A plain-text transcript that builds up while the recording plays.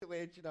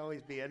it should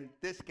always be. And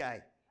this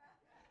guy,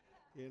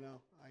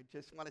 I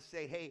just want to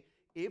say, hey,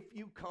 if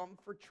you come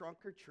for trunk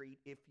or treat,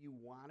 if you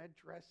want to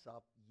dress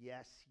up,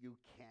 yes, you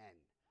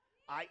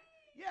can.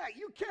 Yeah,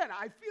 you can.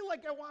 I feel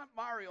like I want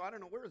Mario. I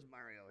don't know, where's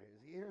Mario?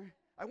 Is he here?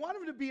 I want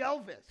him to be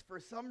Elvis. For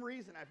some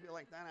reason, I feel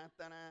like,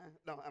 da-na.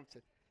 No, I'm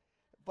sorry.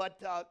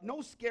 But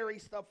no scary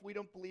stuff. We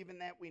don't believe in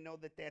that. We know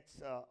that that's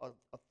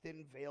a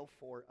thin veil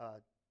for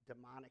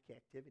demonic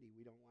activity.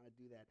 We don't want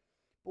to do that.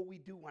 But we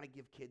do want to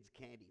give kids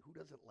candy. Who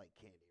doesn't like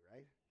candy,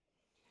 right?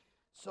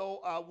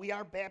 So we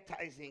are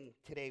baptizing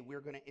today.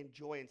 We're going to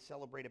enjoy and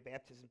celebrate a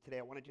baptism today.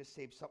 I want to just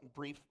say something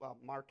brief.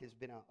 Mark has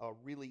been a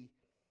really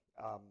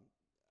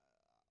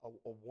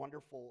a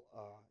wonderful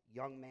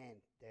young man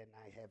that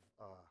I have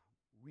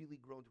really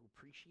grown to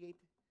appreciate.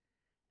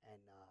 And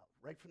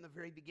right from the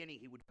very beginning,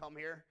 he would come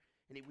here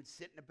and he would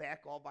sit in the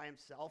back all by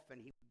himself, and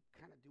he would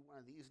kind of do one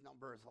of these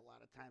numbers a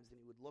lot of times, and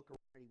he would look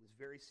around, and he was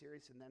very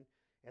serious. And then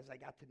as I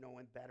got to know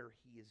him better,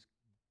 he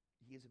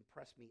has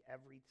impressed me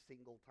every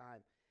single time.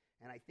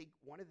 And I think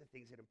one of the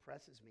things that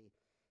impresses me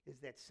is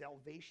that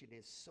salvation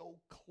is so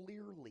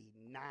clearly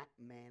not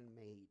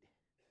man-made.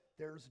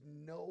 There's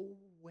no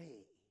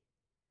way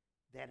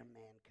that a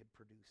man could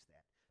produce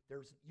that.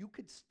 You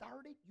could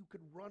start it, you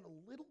could run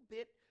a little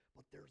bit,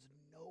 but there's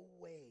no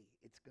way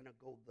it's going to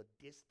go the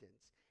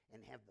distance and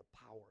have the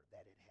power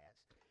that it has.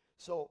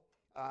 So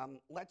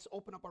let's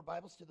open up our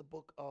Bibles to the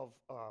book of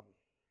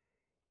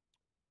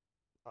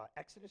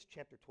Exodus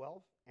chapter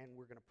 12, and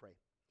we're going to pray.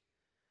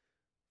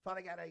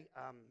 Father God,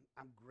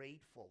 I'm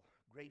grateful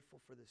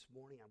for this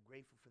morning. I'm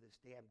grateful for this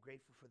day. I'm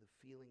grateful for the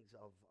feelings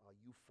of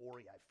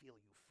euphoria. I feel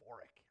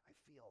euphoric. I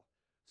feel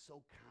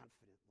so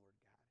confident, Lord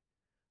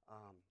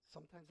God.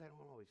 Sometimes I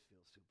don't always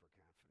feel super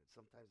confident.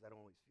 Sometimes I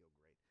don't always feel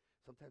great.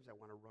 Sometimes I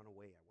want to run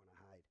away. I want to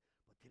hide.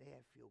 But today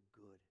I feel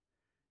good.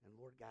 And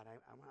Lord God,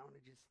 I want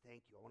to just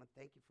thank you. I want to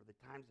thank you for the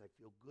times I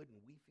feel good and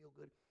we feel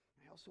good. And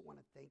I also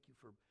want to thank you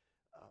for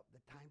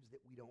the times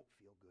that we don't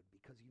feel good.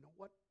 Because you know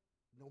what?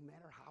 No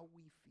matter how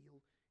we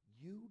feel,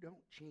 you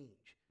don't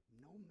change.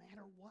 No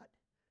matter what.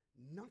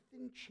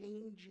 Nothing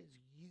changes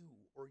you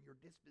or your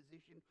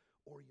disposition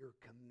or your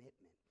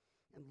commitment.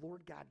 And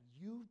Lord God,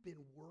 you've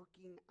been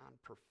working on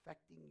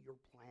perfecting your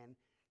plan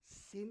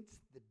since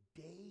the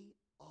day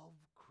of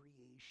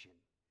creation.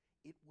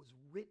 It was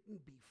written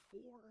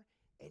before,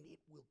 and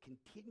it will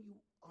continue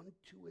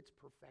unto its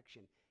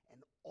perfection.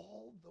 And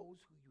all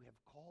those who you have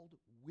called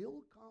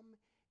will come,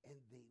 and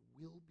they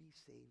will be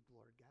saved,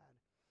 Lord God.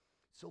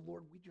 So,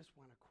 Lord, we just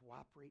want to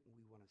cooperate and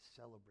we want to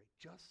celebrate,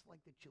 just like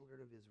the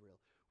children of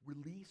Israel.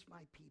 Release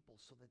my people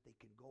so that they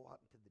can go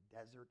out into the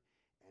desert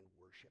and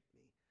worship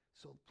me.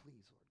 So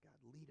please, Lord God,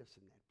 lead us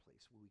in that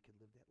place where we can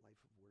live that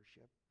life of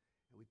worship.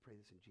 And we pray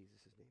this in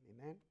Jesus' name.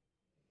 Amen?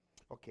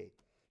 Okay,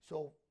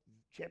 so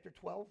chapter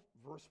 12,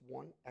 verse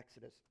 1,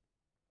 Exodus.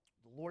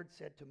 The Lord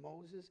said to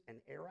Moses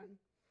and Aaron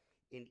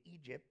in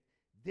Egypt,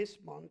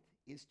 "This month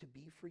is to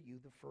be for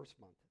you the first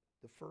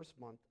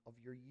month of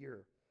your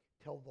year.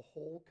 Tell the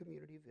whole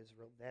community of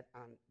Israel that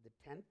on the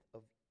 10th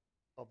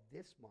of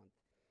this month,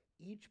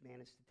 each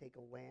man is to take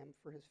a lamb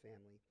for his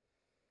family,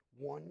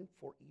 one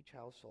for each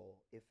household.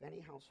 If any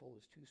household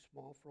is too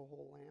small for a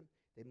whole lamb,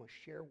 they must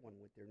share one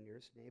with their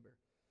nearest neighbor.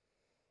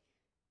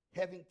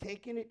 Having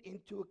taken it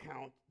into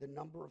account, the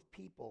number of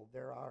people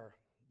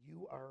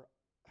you are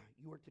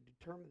to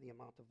determine the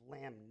amount of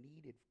lamb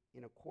needed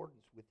in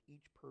accordance with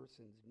each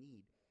person's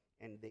need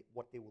and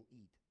what they will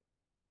eat.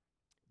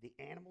 The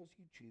animals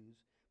you choose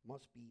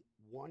must be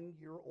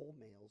 1-year-old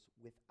males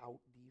without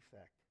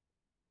defect.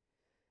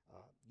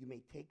 You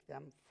may take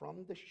them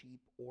from the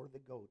sheep or the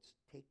goats.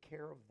 Take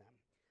care of them."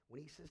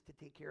 When he says to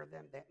take care of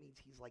them, that means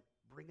he's like,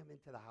 bring them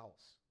into the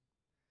house.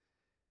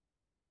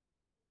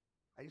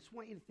 I just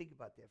want you to think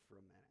about that for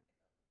a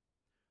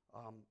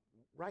minute.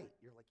 Right,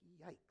 you're like,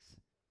 yikes.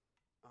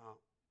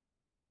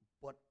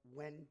 But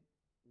when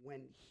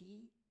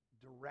he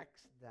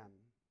directs them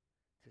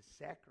to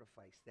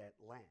sacrifice that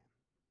lamb,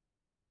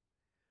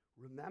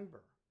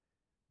 remember,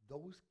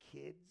 those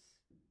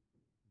kids,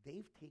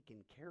 they've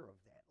taken care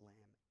of that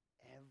lamb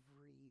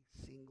every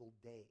single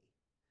day.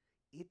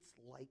 It's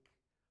like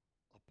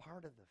a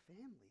part of the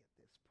family at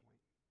this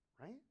point,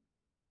 right?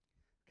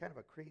 Kind of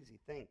a crazy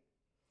thing.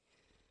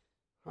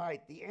 All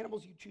right, the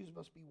animals you choose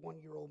must be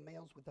 1-year-old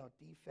males without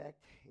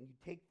defect, and you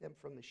take them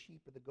from the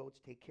sheep or the goats,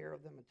 take care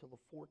of them until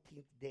the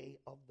 14th day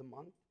of the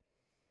month,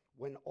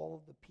 when all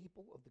of the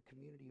people of the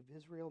community of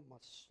Israel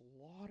must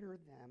slaughter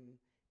them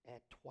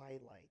at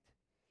twilight.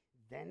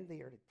 Then they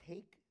are to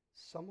take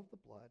some of the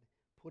blood,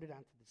 put it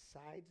onto the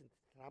sides and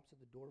the tops of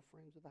the door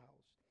frames of the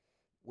house,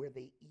 where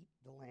they eat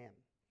the lamb.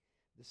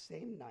 The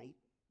same night,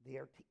 they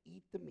are to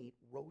eat the meat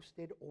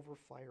roasted over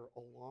fire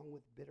along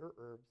with bitter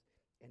herbs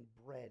and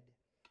bread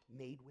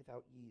made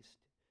without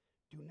yeast.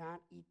 Do not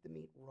eat the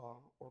meat raw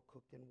or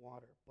cooked in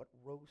water, but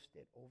roast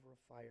it over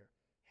a fire.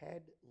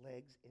 Head,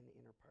 legs, and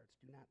inner parts.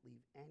 Do not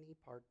leave any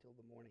part till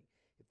the morning.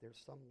 If there's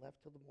some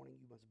left till the morning,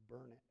 you must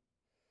burn it.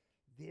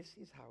 This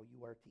is how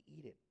you are to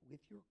eat it,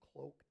 with your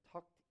cloak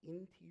tucked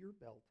into your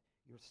belt,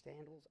 your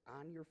sandals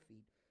on your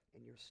feet,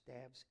 and your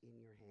staffs in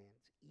your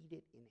hands. Eat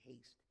it in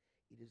haste.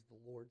 It is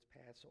the Lord's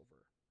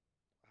Passover.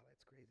 Wow,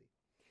 that's crazy.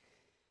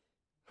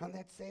 On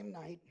that same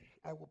night,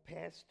 I will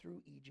pass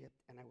through Egypt,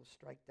 and I will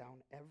strike down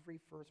every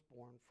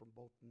firstborn from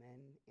both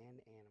men and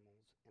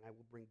animals, and I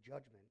will bring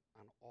judgment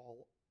on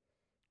all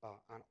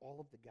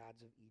of the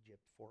gods of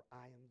Egypt, for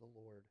I am the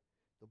Lord.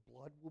 The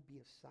blood will be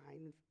a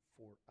sign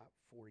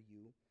for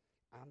you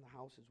on the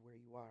houses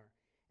where you are,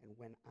 and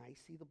when I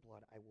see the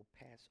blood, I will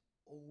pass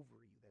over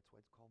you. That's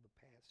why it's called the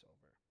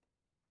Passover.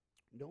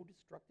 No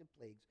destructive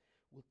plagues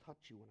will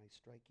touch you when I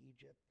strike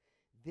Egypt.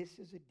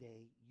 This is a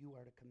day you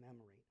are to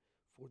commemorate.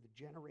 For the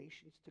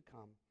generations to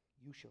come,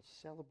 you shall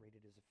celebrate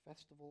it as a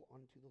festival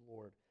unto the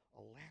Lord,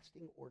 a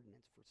lasting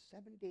ordinance. For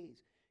 7 days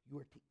you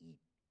are to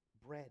eat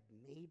bread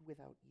made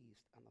without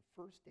yeast. On the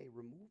first day,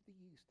 remove the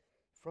yeast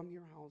from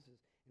your houses,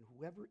 and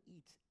whoever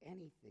eats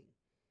anything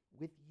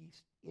with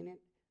yeast in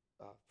it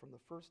from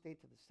the first day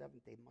to the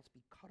seventh day must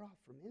be cut off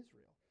from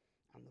Israel.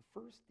 On the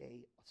first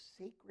day, a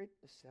sacred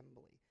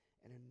assembly,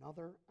 and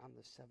another on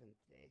the seventh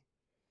day.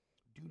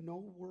 Do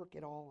no work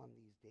at all on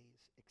these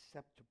days,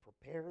 except to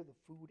prepare the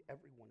food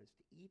everyone is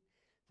to eat,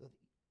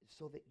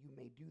 so that you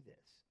may do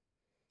this.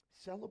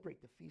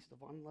 Celebrate the feast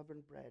of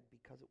unleavened bread,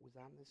 because it was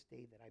on this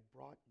day that I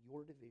brought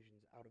your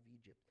divisions out of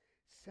Egypt.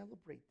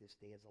 Celebrate this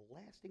day as a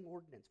lasting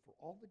ordinance for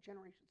all the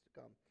generations to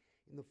come.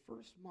 In the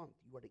first month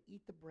you are to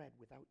eat the bread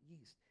without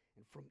yeast,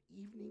 and from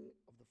evening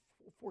of the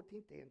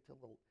 14th day until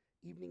the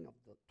evening of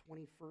the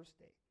 21st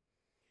day.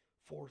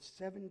 For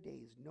 7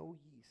 days no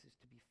yeast is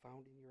to be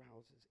found in your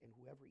houses, and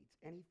whoever eats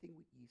anything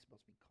with yeast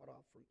must be cut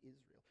off from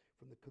Israel,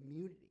 from the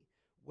community,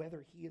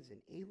 whether he is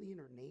an alien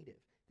or native.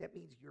 That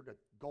means you're to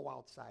go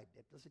outside.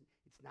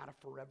 It's not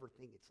a forever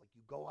thing. It's like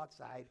you go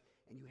outside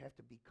and you have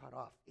to be cut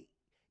off.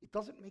 It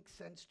doesn't make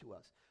sense to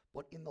us,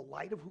 but in the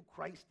light of who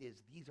Christ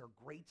is, these are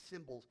great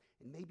symbols,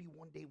 and maybe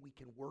one day we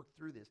can work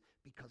through this,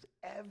 because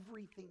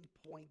everything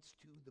points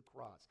to the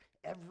cross.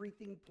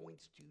 Everything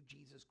points to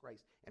Jesus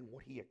Christ and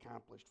what he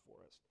accomplished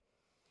for us.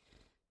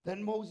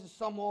 Then Moses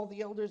summoned all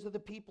the elders of the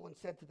people and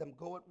said to them,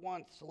 go at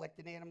once, select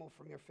an animal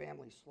from your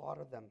family,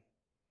 slaughter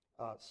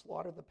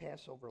the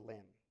Passover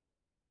lamb.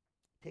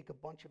 Take a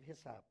bunch of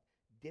hyssop,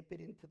 dip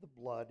it into the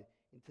blood,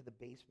 into the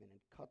basement,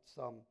 and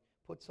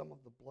put some of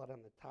the blood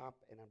on the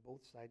top and on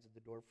both sides of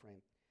the door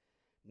frame.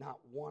 Not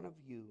one of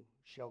you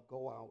shall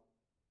go out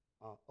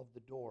of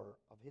the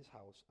door of his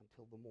house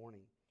until the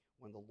morning,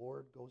 when the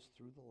Lord goes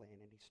through the land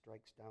and he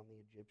strikes down the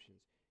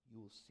Egyptians. He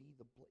will see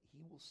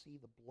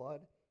the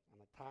blood on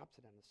the tops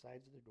and on the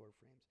sides of the door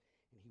frames,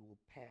 and he will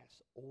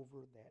pass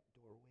over that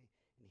doorway,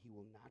 and he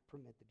will not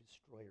permit the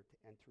destroyer to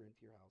enter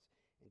into your house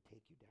and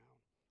take you down.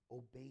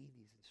 Obey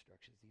these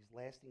instructions, these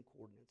lasting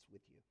coordinates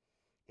with you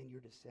and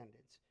your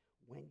descendants.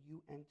 When you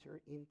enter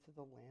into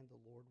the land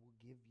the Lord will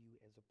give you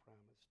as a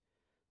promise.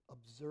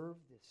 Observe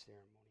this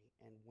ceremony,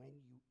 and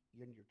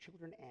when your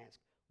children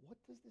ask, what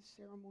does this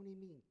ceremony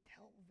mean?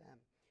 Tell them,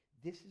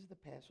 this is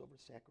the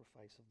Passover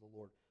sacrifice of the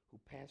Lord, who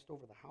passed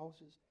over the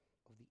houses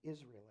of the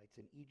Israelites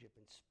in Egypt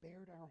and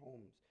spared our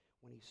homes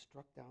when he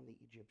struck down the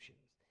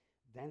Egyptians.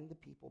 Then the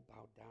people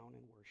bowed down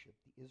and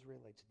worshiped. The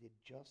Israelites did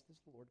just as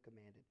the Lord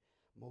commanded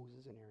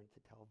Moses and Aaron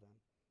to tell them.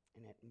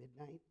 And at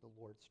midnight the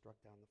Lord struck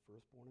down the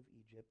firstborn of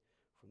Egypt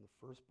from the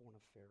firstborn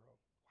of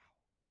Pharaoh.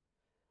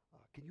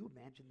 Wow. Can you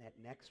imagine that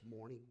next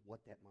morning,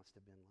 what that must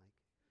have been like?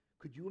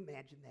 Could you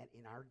imagine that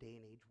in our day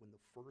and age, when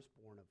the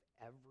firstborn of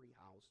every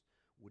house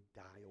would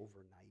die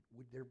overnight?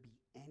 Would there be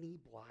any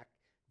block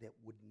that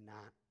would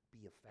not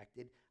be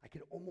affected? I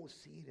could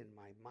almost see it in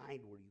my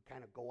mind, where you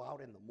kind of go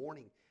out in the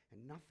morning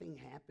and nothing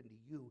happened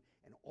to you,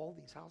 and all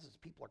these houses,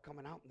 people are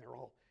coming out and they're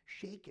all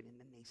shaken, and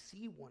then they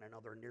see one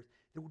another, and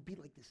there would be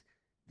like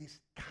this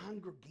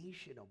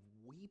congregation of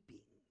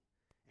weeping,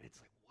 and it's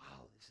like,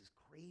 wow, this is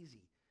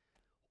crazy.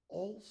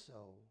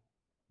 Also,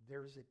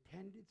 there's a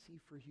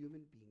tendency for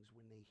human beings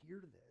when they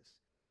hear this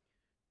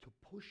to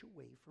push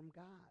away from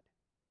God.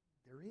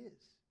 There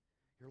is.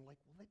 You're like,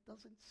 well, that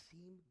doesn't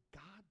seem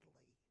godly.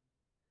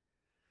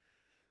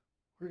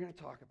 We're going to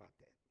talk about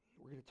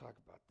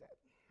that.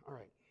 All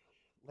right,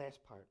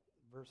 last part,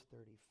 verse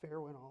 30.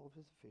 Pharaoh and all of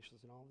his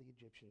officials and all the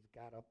Egyptians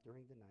got up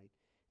during the night,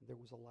 and there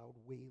was a loud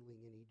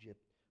wailing in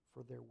Egypt,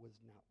 for there was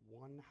not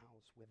one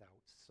house without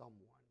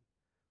someone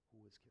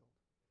who was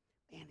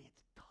killed. And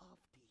it's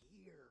tough to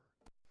hear.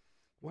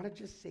 I want to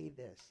just say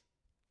this.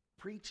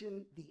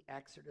 Preaching the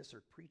Exodus,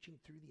 or preaching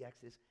through the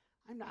Exodus,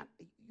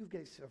 you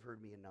guys have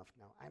heard me enough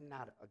now. I'm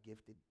not a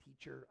gifted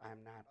teacher.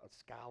 I'm not a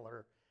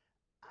scholar.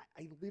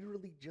 I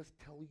literally just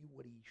tell you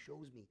what he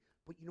shows me.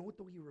 But you know what,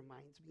 though, he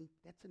reminds me?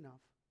 That's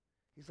enough.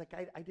 He's like,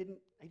 I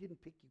didn't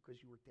pick you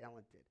because you were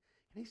talented.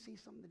 Can I say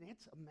something?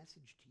 That's a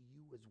message to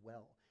you as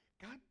well.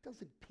 God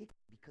doesn't pick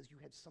you because you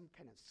have some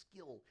kind of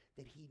skill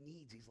that he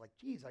needs. He's like,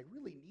 geez, I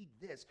really need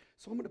this,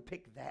 so I'm going to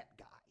pick that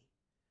guy.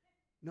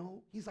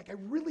 No, he's like, I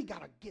really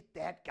got to get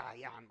that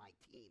guy on my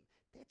team.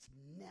 That's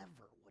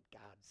never what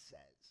God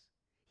says.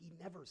 He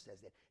never says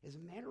that. As a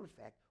matter of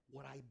fact,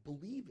 what I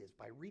believe is,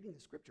 by reading the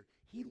scripture,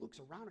 he looks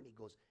around and he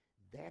goes,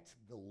 that's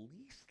the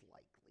least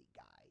likely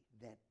guy.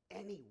 that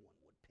anyone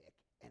would pick,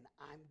 and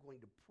I'm going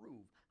to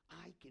prove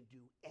I can do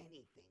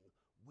anything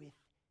with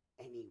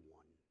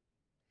anyone.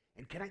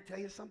 And can I tell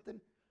you something?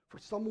 For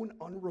someone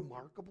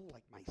unremarkable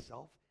like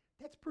myself,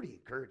 that's pretty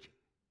encouraging,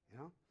 you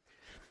know?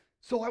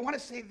 So I want to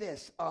say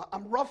this.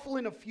 I'm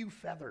ruffling a few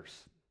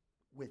feathers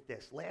with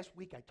this. Last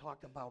week I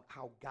talked about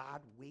how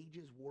God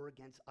wages war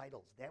against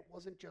idols. That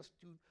wasn't just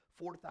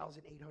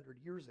 4,800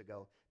 years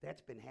ago.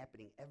 That's been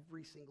happening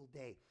every single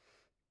day.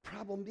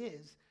 Problem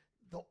is,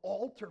 the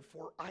altar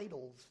for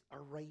idols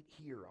are right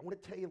here. I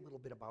want to tell you a little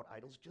bit about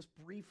idols, just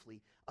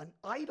briefly. An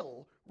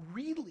idol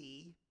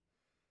really,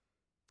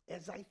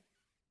 as I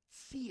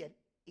see it,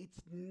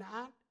 it's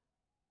not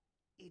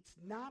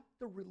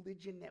the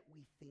religion that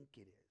we think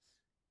it is.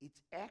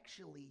 It's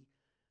actually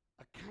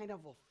a kind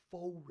of a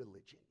faux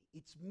religion.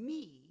 It's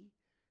me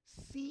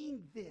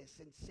seeing this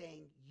and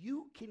saying,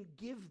 you can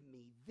give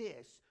me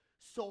this,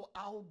 so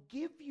I'll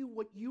give you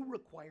what you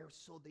require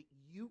so that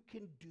you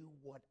can do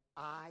what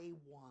I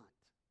want.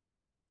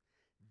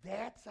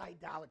 That's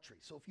idolatry.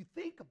 So if you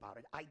think about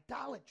it,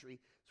 idolatry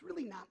is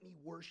really not me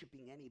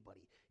worshiping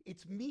anybody.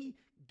 It's me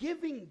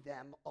giving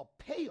them a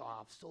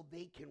payoff so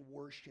they can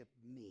worship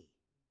me.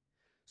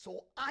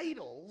 So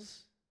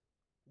idols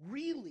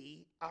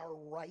really are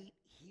right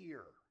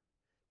here.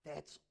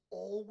 That's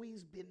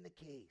always been the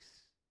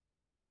case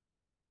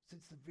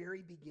since the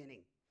very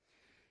beginning.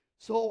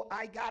 So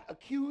I got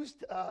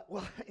accused, I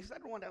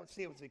don't want to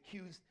say I was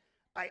accused.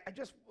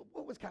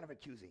 What was kind of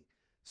accusing?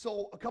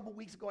 So a couple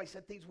weeks ago I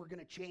said things were going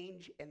to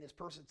change, and this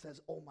person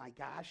says, oh my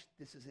gosh,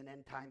 this is an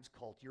end times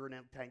cult. You're an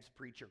end times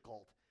preacher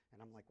cult.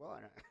 And I'm like, well,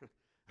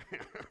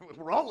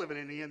 we're all living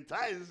in the end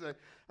times.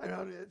 I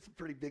know it's a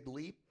pretty big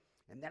leap.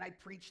 And then I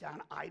preached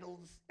on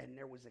idols, and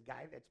there was a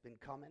guy that's been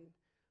coming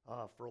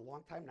for a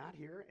long time, not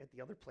here, at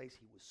the other place.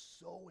 He was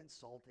so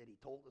insulted. He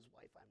told his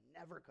wife, I'm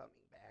never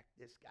coming back.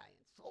 This guy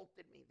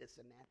insulted me, this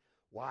and that.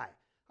 Why?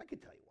 I can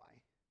tell you why.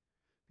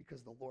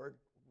 Because the Lord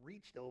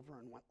reached over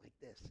and went like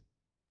this.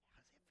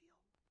 How does that feel?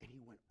 And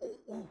he went,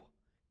 oh,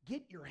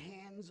 get your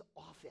hands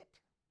off it.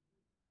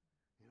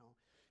 You know,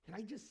 can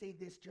I just say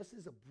this just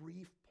as a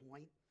brief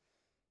point?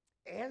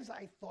 As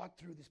I thought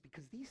through this,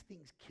 because these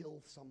things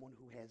kill someone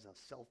who has a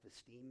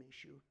self-esteem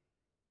issue,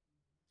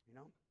 you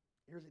know?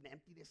 There's an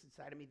emptiness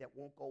inside of me that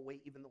won't go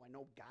away, even though I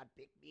know God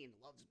picked me and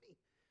loves me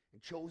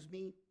and chose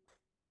me.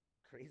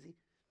 Crazy.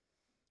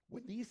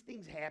 When these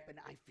things happen,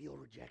 I feel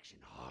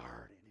rejection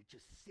hard, and it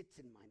just sits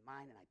in my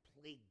mind, and I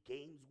play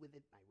games with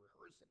it, and I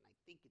rehearse it, and I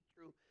think it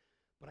through,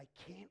 but I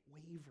can't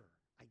waver.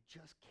 I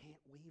just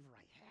can't waver.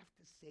 I have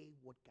to say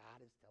what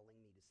God is telling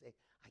me to say.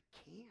 I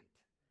can't.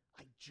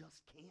 I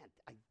just can't.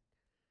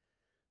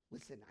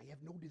 Listen, I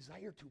have no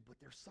desire to,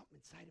 but there's something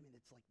inside of me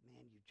that's like,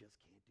 man, you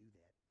just can't do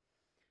that.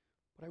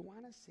 But I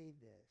want to say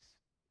this.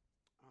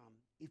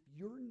 If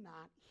you're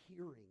not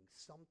hearing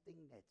something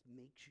that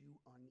makes you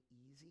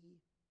uneasy,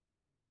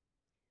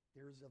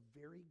 there's a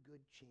very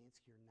good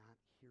chance you're not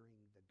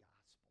hearing the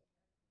gospel.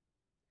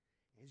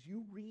 As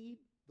you read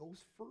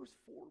those first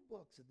 4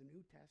 books of the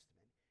New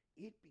Testament,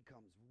 it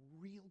becomes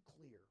real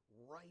clear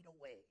right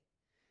away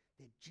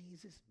that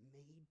Jesus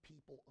made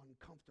people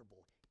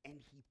uncomfortable, and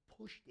he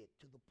pushed it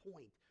to the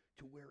point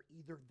to where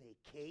either they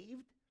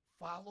caved,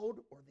 followed,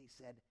 or they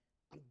said,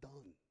 I'm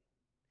done.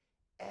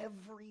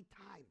 Every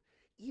time.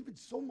 Even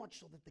so much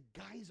so that the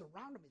guys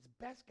around him, his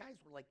best guys,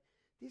 were like,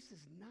 this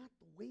is not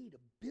the way to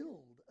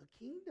build a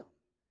kingdom.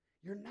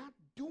 You're not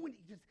doing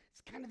it.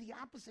 It's kind of the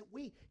opposite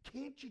way.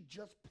 Can't you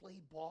just play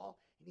ball?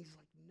 And he's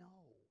like, no.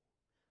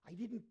 I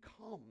didn't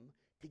come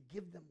to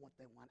give them what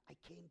they want. I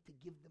came to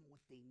give them what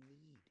they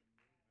need.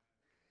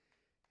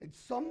 And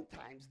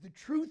sometimes the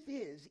truth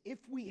is, if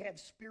we have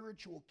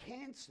spiritual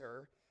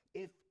cancer,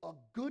 if a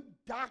good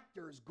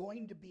doctor is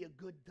going to be a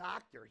good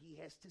doctor,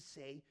 he has to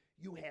say,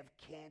 you have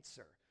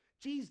cancer.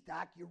 Geez,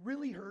 doc, you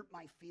really hurt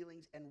my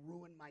feelings and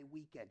ruined my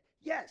weekend.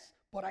 Yes,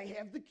 but I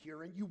have the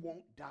cure and you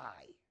won't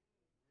die.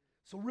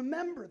 So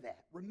remember that.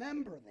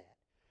 Remember that.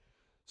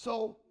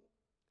 So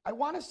I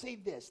want to say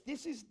this.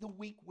 This is the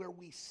week where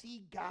we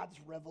see God's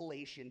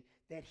revelation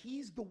that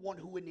he's the one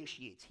who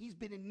initiates. He's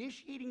been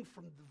initiating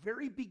from the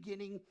very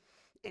beginning,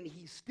 and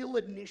he's still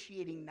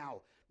initiating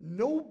now.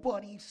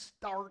 Nobody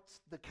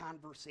starts the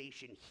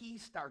conversation. He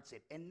starts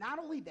it. And not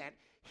only that,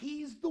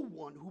 he's the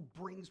one who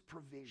brings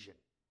provision.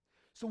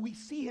 So we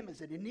see him as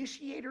an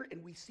initiator,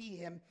 and we see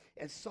him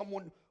as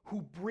someone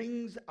who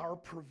brings our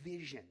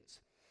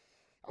provisions.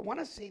 I want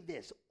to say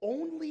this.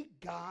 Only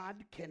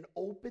God can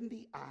open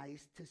the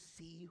eyes to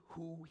see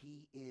who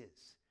he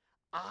is.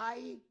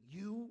 I'm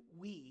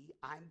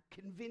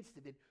convinced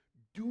of it,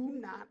 do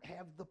not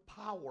have the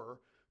power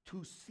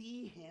to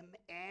see him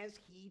as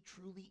he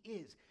truly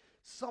is.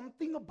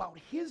 Something about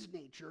his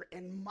nature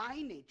and my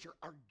nature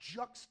are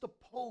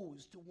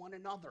juxtaposed to one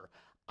another.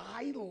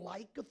 I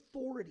like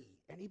authority.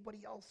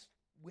 Anybody else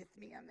with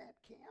me on that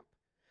camp?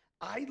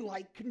 I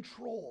like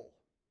control.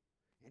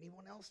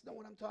 Anyone else know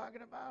what I'm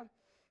talking about?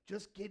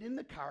 Just get in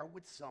the car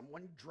with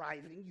someone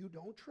driving you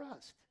don't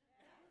trust.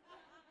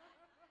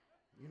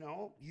 You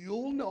know,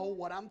 you'll know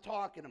what I'm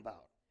talking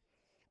about.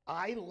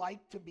 I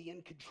like to be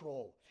in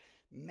control.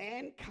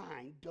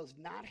 Mankind does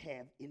not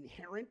have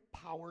inherent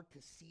power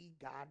to see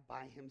God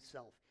by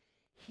himself.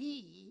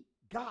 He,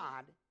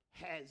 God,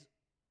 has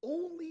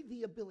only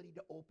the ability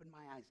to open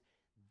my eyes.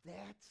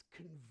 That's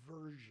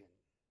conversion.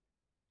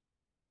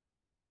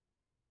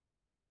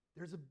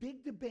 There's a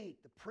big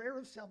debate. The prayer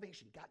of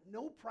salvation, got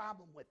no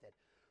problem with it.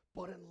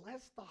 But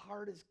unless the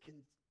heart is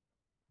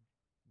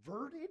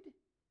converted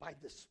by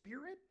the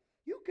Spirit,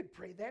 you could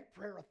pray that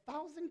prayer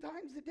 1,000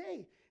 times a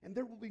day, and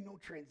there will be no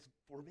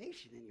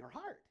transformation in your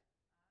heart.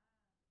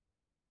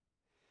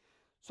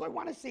 So I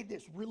want to say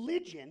this.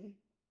 Religion,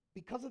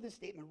 because of this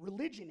statement,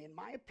 religion, in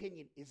my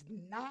opinion, is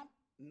not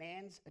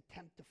man's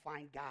attempt to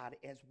find God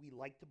as we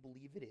like to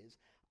believe it is.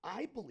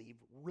 I believe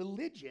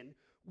religion,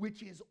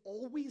 which is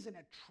always an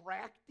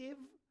attractive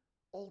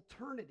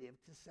alternative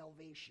to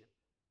salvation,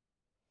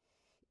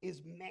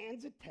 is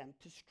man's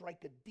attempt to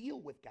strike a deal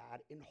with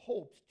God in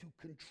hopes to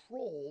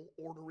control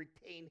or to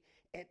retain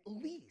at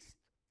least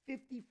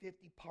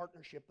 50-50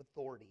 partnership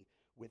authority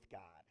with God.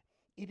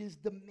 It is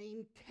the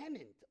main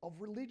tenet of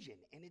religion,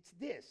 and it's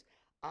this: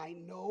 I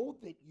know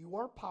that you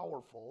are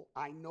powerful,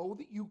 I know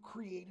that you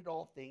created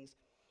all things,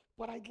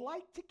 but I'd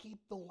like to keep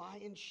the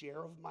lion's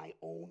share of my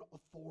own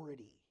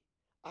authority.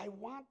 I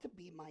want to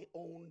be my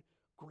own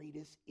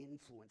greatest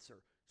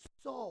influencer.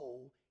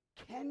 So,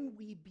 can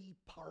we be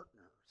partners?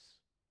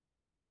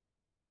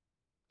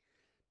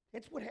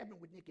 That's what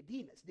happened with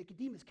Nicodemus.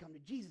 Nicodemus come to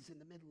Jesus in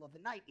the middle of the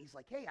night. He's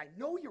like, hey, I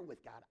know you're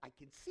with God. I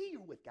can see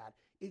you're with God.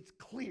 It's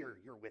clear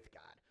you're with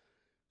God.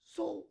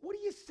 So what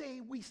do you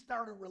say we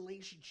start a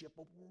relationship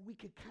where we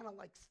could kind of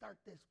like start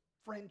this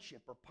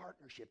friendship or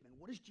partnership? And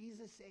what does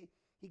Jesus say?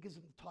 He gives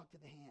him the talk to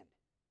the hand.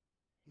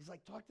 He's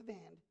like, talk to the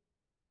hand.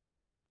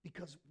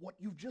 Because what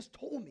you've just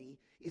told me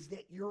is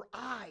that your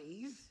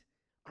eyes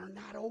are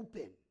not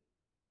open.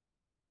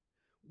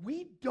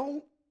 We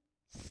don't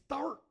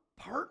start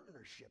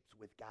partnerships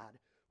with God.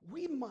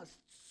 We must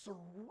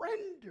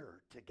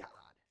surrender to God.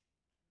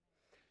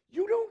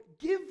 You don't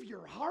give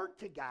your heart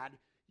to God.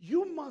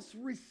 You must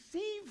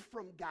receive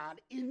from God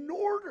in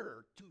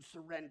order to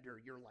surrender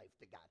your life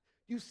to God.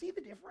 Do you see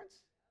the difference?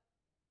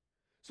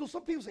 So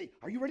some people say,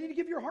 are you ready to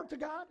give your heart to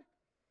God?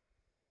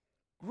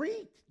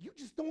 Great. You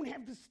just don't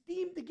have the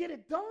steam to get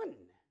it done.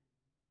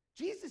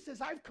 Jesus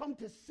says, I've come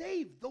to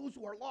save those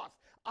who are lost.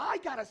 I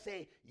got to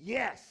say,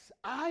 yes,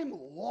 I'm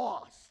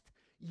lost.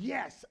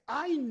 Yes,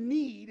 I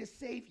need a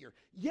Savior.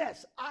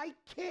 Yes, I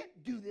can't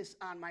do this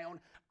on my own.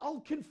 I'll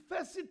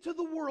confess it to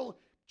the world.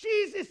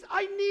 Jesus,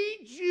 I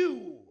need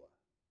you.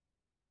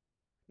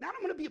 Now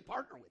I'm going to be a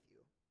partner with you.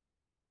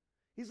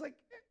 He's like,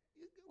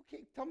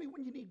 okay, tell me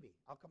when you need me.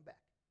 I'll come back.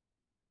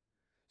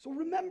 So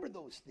remember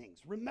those things.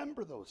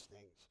 Remember those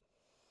things.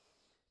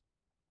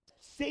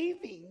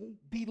 Saving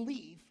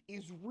belief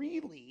is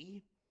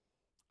really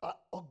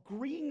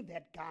agreeing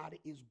that God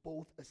is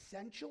both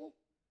essential,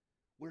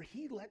 where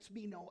he lets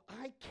me know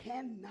I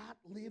cannot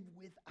live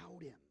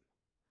without him.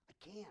 I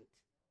can't.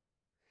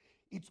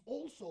 It's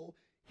also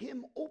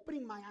him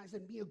opening my eyes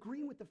and me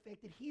agreeing with the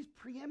fact that he's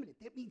preeminent.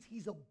 That means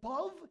he's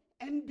above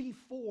and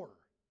before.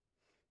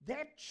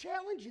 That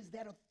challenges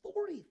that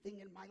authority thing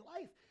in my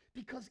life.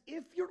 Because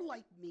if you're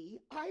like me,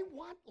 I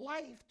want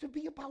life to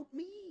be about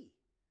me.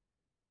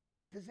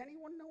 Does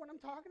anyone know what I'm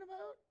talking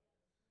about?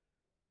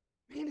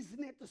 Man, isn't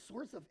that the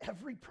source of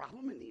every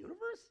problem in the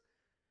universe?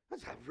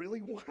 Because I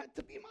really want it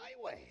to be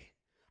my way.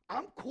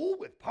 I'm cool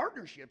with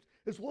partnerships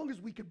as long as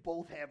we can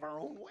both have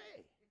our own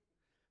way.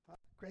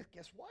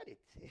 Guess what?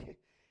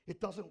 It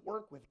doesn't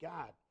work with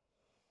God.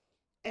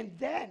 And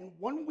then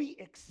when we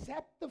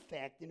accept the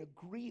fact and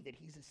agree that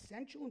he's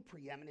essential and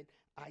preeminent,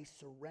 I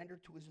surrender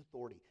to his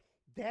authority.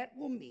 That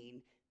will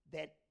mean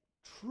that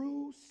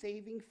true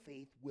saving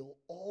faith will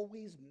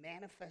always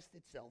manifest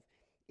itself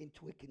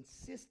into a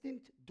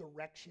consistent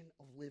direction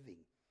of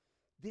living.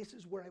 This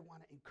is where I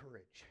want to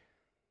encourage.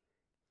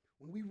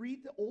 When we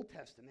read the Old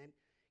Testament,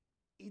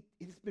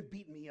 it's been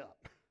beating me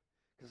up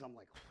because I'm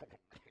like, oh,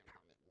 man,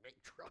 I'm in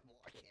big trouble.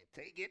 I can't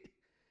take it.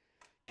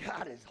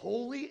 God is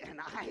holy, and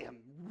I am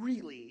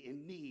really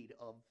in need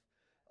of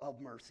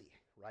mercy,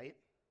 right?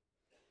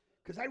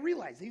 Because I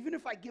realize even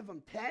if I give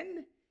him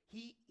 10,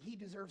 he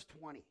deserves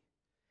 20.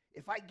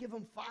 If I give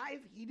him 5,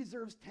 he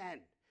deserves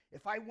 10.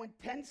 If I went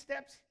 10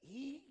 steps,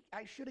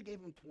 I should have gave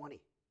him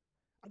 20.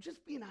 I'm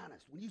just being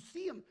honest. When you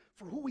see him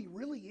for who he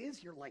really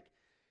is, you're like,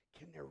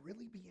 can there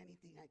really be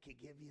anything I could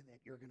give you that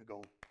you're going to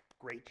go,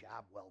 great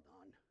job, well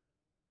done?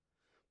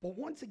 But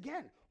once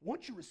again,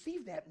 once you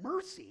receive that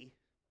mercy,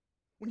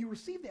 when you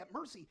receive that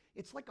mercy,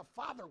 it's like a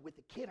father with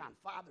a kid on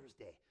Father's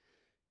Day.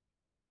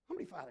 How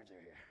many fathers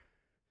are here?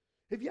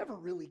 Have you ever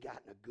really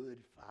gotten a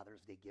good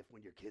Father's Day gift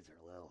when your kids are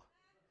little?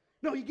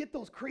 No, you get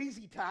those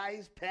crazy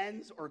ties,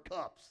 pens, or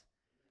cups.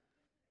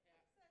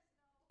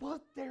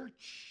 But they're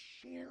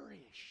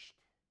cherished.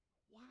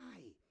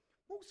 Why?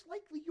 Most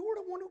likely you're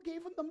the one who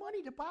gave them the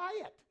money to buy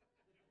it.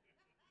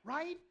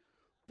 Right?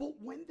 But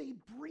when they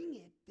bring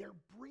it, they're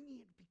bringing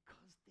it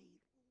because they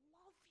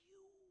love you.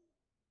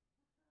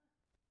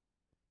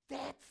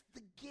 That's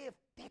the gift.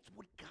 That's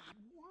what God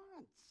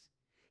wants.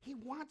 He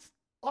wants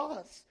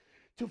us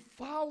to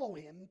follow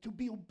him, to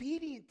be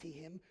obedient to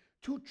him,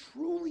 to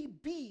truly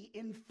be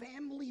in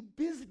family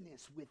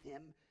business with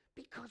him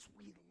because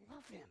we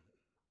love him.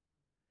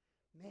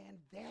 Man,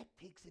 that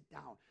takes it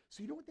down.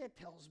 So you know what that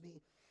tells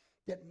me?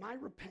 That my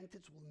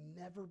repentance will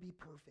never be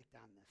perfect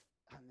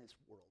on this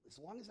world. As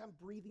long as I'm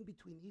breathing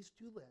between these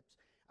two lips,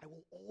 I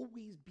will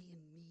always be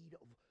in need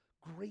of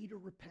greater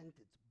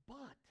repentance.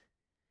 But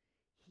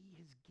he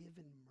has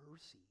given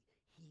mercy.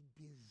 He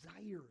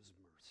desires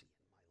mercy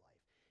in my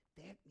life.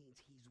 That means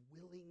he's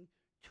willing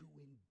to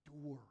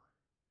endure,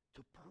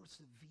 to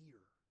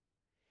persevere.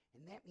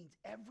 And that means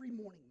every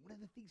morning, one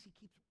of the things he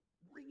keeps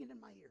ringing in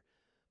my ear,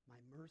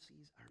 my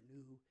mercies are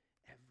new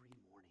every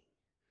morning.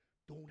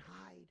 Don't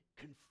hide,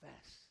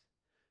 confess.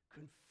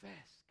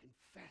 Confess,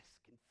 confess,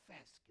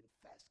 confess,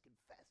 confess,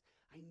 confess.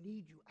 I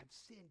need you. I've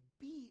sinned.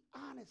 Be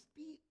honest.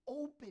 Be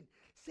open.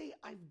 Say,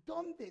 I've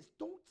done this.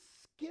 Don't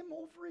skim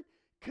over it.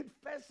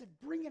 Confess it.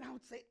 Bring it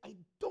out. Say, I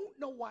don't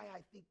know why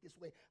I think this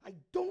way. I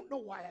don't know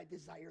why I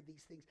desire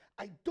these things.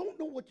 I don't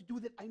know what to do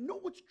with it. I know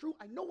what's true.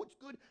 I know what's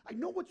good. I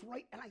know what's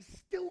right, and I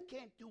still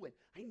can't do it.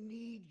 I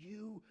need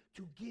you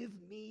to give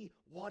me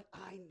what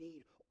I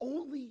need.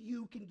 Only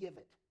you can give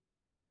it.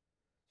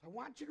 I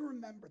want you to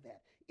remember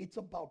that. It's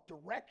about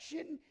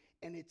direction,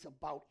 and it's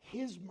about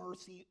his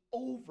mercy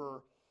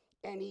over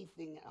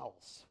anything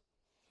else.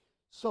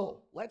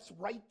 So let's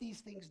write these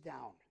things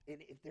down.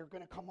 And if they're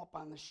going to come up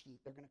on the sheet,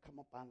 they're going to come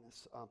up on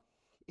this.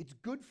 It's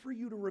good for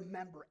you to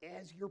remember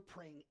as you're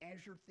praying,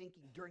 as you're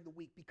thinking during the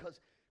week,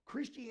 because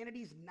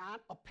Christianity is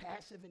not a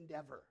passive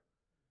endeavor.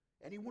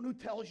 Anyone who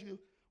tells you,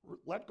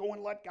 let go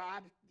and let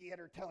God,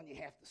 they're telling you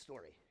half the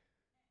story.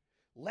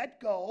 Let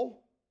go,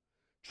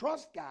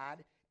 trust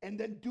God, and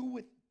then do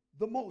with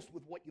the most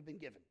with what you've been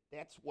given.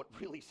 That's what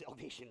really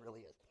salvation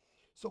really is.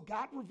 So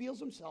God reveals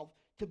himself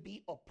to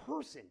be a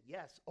person,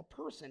 yes, a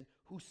person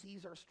who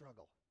sees our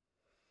struggle.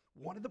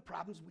 One of the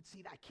problems with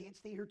seeing, I can't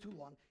stay here too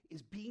long,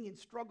 is being in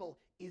struggle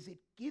is it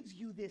gives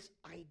you this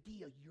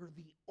idea you're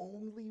the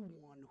only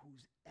one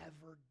who's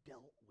ever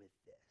dealt with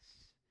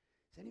this.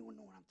 Does anyone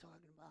know what I'm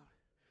talking about?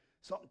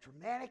 Something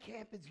traumatic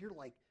happens, you're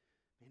like,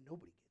 man,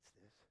 nobody gets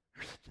this.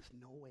 There's just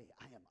no way.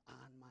 I am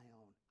on my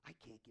own. I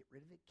can't get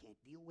rid of it, can't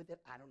deal with it,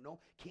 I don't know,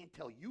 can't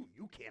tell you,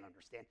 you can't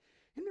understand.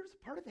 And there's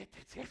a part of that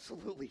that's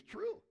absolutely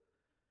true.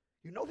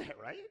 You know that,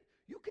 right?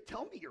 You could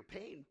tell me your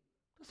pain.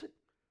 Listen,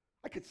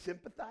 I could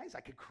sympathize, I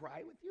could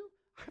cry with you.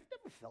 I've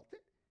never felt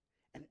it.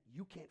 And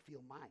you can't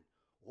feel mine.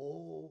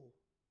 Oh,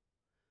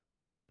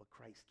 but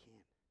Christ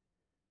can.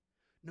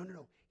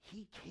 No.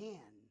 He can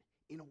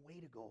in a way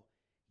to go,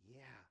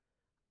 yeah,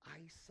 I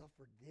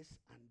suffered this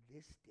on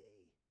this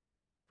day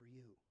for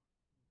you.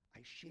 I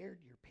shared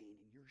your pain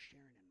and you're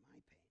sharing in my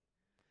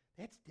pain.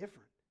 That's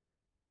different.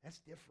 That's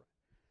different.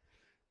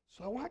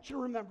 So I want you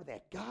to remember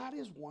that. God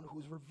is one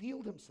who's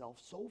revealed himself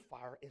so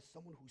far as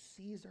someone who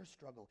sees our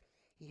struggle.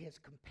 He has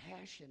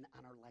compassion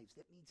on our lives.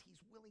 That means he's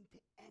willing to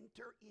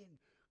enter in.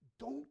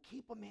 Don't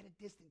keep him at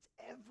a distance.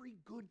 Every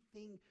good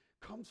thing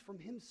comes from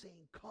him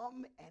saying,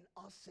 come, and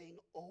us saying,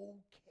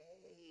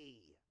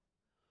 okay.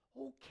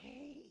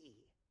 Okay.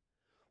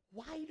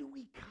 Why do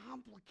we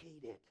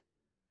complicate it?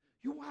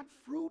 You want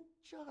fruit?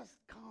 Just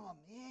come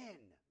in.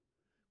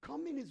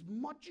 Come in as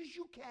much as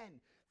you can.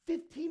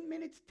 15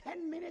 minutes,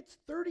 10 minutes,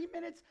 30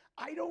 minutes,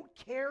 I don't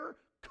care.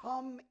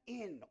 Come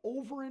in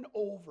over and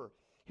over.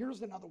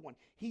 Here's another one.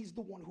 He's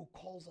the one who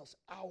calls us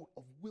out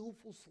of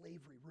willful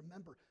slavery.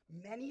 Remember,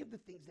 many of the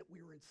things that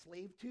we were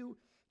enslaved to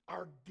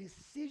are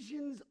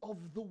decisions of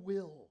the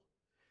will.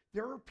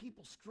 There are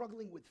people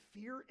struggling with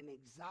fear and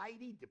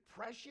anxiety,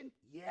 depression.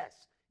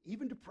 Yes,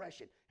 even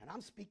depression. And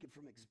I'm speaking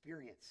from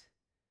experience.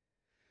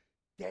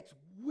 That's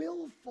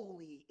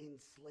willfully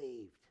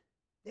enslaved.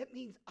 That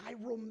means I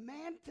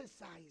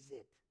romanticize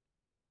it.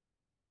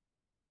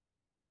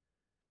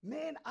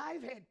 Man,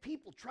 I've had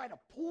people try to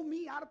pull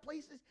me out of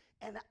places,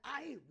 and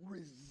I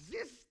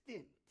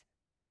resistant.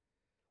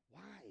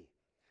 Why?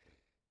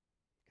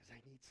 Because I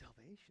need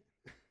salvation.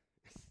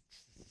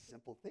 It's just a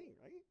simple thing,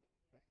 right?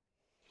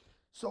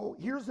 So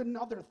here's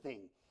another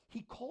thing.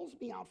 He calls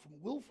me out from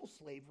willful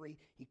slavery.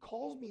 He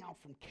calls me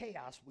out from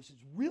chaos, which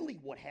is really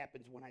what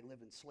happens when I live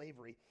in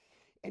slavery.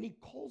 And he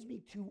calls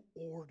me to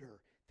order.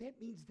 That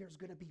means there's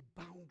going to be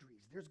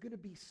boundaries. There's going to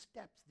be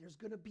steps. There's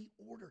going to be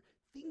order.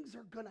 Things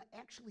are going to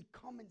actually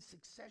come in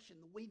succession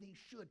the way they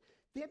should.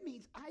 That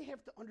means I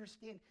have to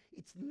understand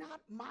it's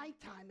not my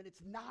time and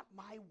it's not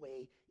my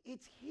way.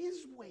 It's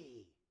his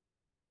way.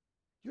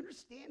 You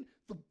understand?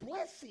 The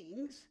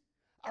blessings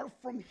are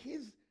from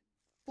his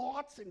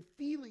thoughts and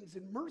feelings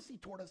and mercy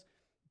toward us,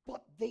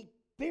 but they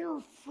bear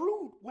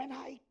fruit when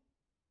I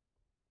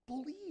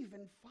believe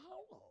and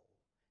follow.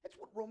 That's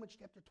what Romans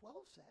chapter 12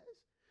 says.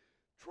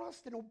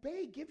 Trust and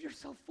obey. Give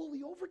yourself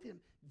fully over to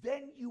him.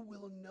 Then you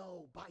will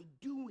know by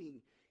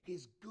doing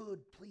his good,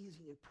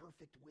 pleasing, and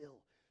perfect will.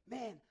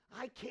 Man,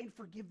 I can't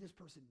forgive this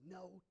person.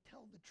 No,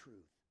 tell the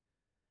truth.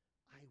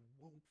 I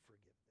won't forgive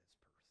this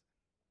person.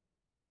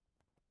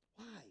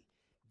 Why?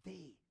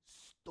 They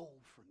stole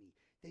from me.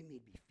 They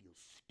made me feel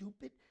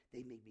stupid.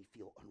 They made me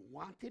feel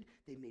unwanted.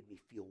 They made me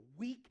feel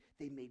weak.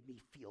 They made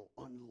me feel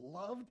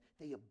unloved.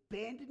 They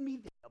abandoned me.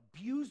 They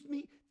abused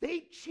me.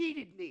 They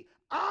cheated me.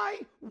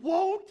 I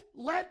won't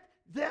let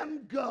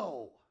them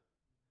go.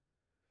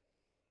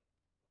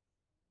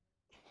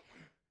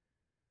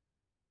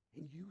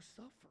 And you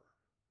suffer.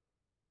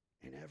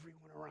 And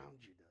everyone around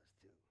you does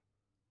too.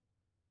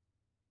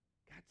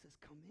 God says,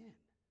 come in.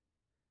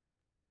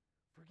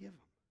 Forgive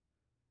them.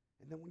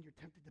 And then when you're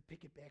tempted to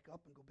pick it back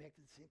up and go back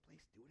to the same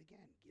place, do it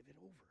again. Give it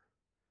over.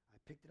 I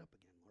picked it up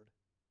again, Lord.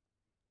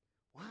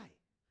 Why?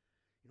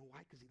 You know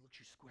why? Because he looks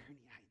you square in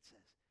the eye and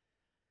says,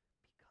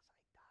 because I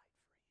died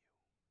for you.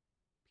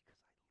 Because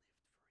I lived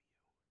for you.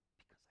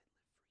 Because I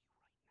live for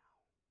you right now.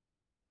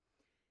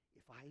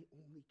 If I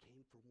only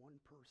came for one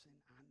person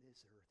on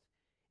this earth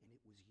and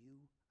it was you,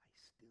 I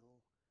still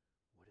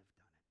would have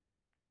done it.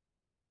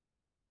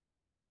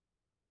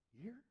 You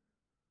hear?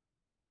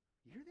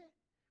 You hear that?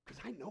 Because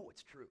I know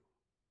it's true.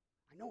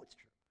 I know it's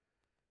true.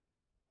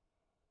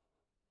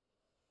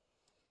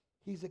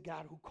 He's a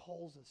God who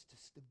calls us to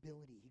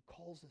stability. He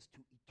calls us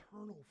to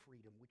eternal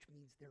freedom, which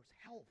means there's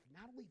health,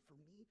 not only for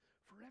me,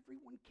 for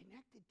everyone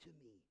connected to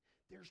me.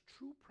 There's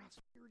true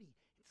prosperity.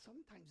 And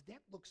sometimes that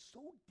looks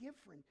so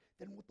different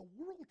than what the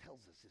world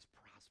tells us is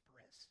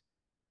prosperous.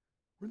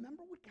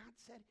 Remember what God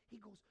said? He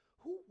goes,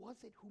 who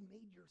was it who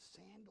made your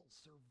sandals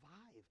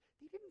survive?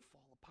 They didn't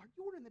fall apart.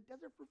 You were in the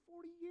desert for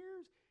 40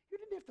 years. You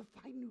didn't have to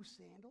find new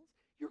sandals.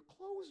 Your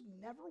clothes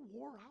never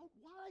wore out.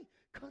 Why?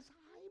 Because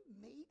I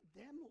made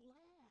them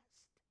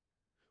last.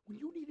 When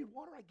you needed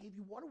water, I gave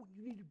you water. When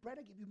you needed bread,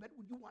 I gave you bread.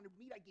 When you wanted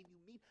meat, I gave you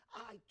meat.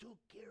 I took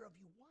care of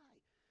you. Why?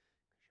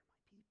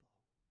 Because you're my people.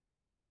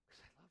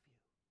 Because I love you.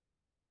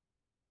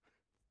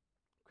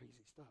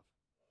 Crazy stuff.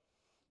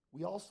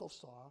 We also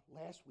saw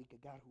last week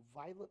a God who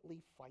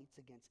violently fights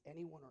against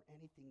anyone or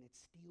anything that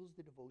steals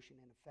the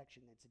devotion and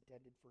affection that's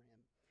intended for him.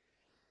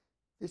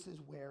 This is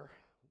where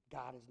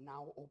God is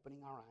now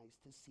opening our eyes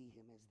to see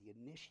him as the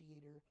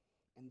initiator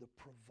and the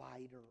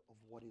provider of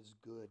what is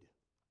good.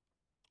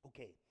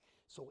 Okay,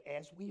 so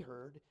as we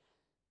heard,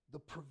 the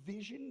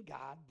provision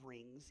God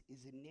brings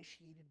is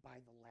initiated by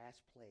the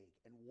last plague.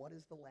 And what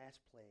is the last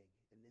plague?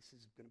 And this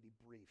is going to be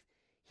brief.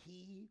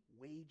 He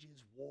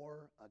wages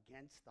war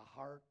against the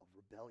heart of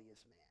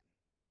rebellious man.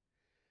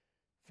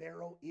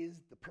 Pharaoh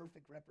is the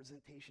perfect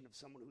representation of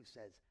someone who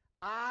says,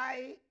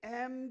 I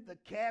am the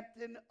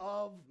captain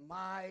of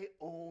my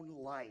own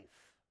life.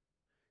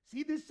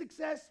 See this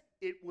success?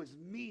 It was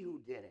me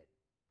who did it.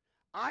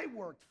 I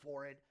worked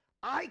for it.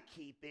 I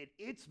keep it.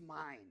 It's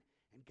mine.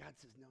 And God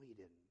says, no, you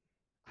didn't.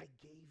 I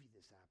gave you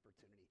this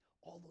opportunity.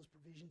 All those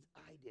provisions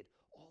I did.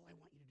 All I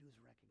want you to do is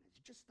recognize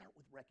it. Just start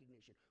with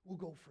recognition.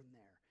 We'll go from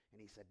there. And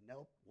he said,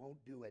 nope,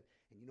 won't do it.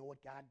 And you know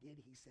what God did?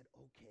 He said,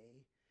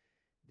 okay,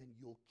 then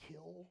you'll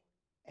kill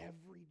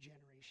every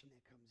generation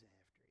that comes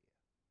after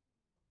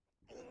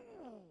you.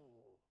 Oh,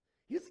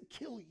 he doesn't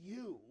kill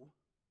you.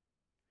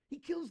 He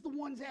kills the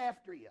ones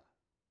after you.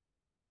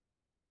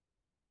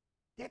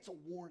 That's a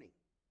warning.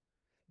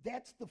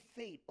 That's the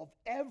fate of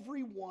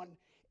everyone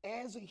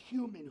as a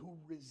human who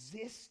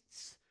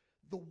resists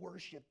the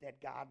worship that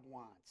God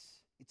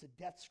wants. It's a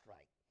death strike.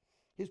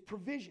 His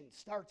provision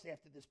starts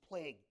after this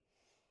plague.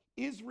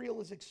 Israel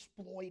is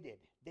exploited.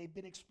 They've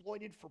been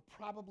exploited for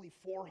probably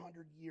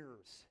 400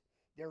 years.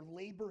 Their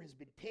labor has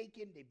been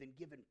taken. They've been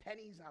given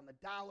pennies on the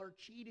dollar,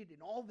 cheated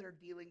in all their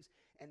dealings,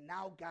 and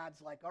now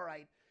God's like, all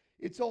right,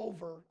 it's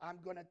over. I'm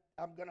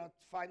gonna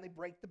finally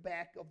break the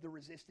back of the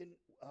resistant,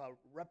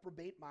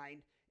 reprobate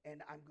mind,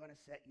 and I'm going to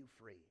set you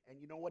free. And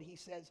you know what he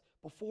says?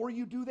 Before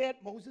you do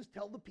that, Moses,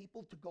 tell the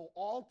people to go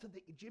all to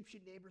the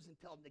Egyptian neighbors and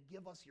tell them to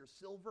give us your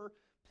silver,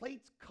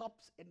 plates,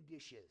 cups, and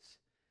dishes.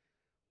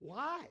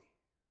 Why?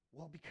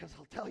 Well, because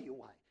I'll tell you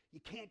why. You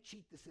can't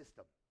cheat the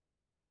system.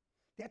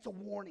 That's a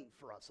warning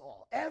for us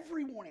all.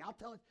 Every warning. I'll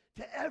tell it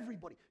to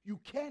everybody. You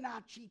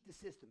cannot cheat the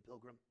system,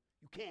 Pilgrim.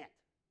 You can't.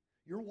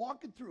 You're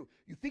walking through.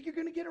 You think you're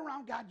going to get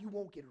around God, you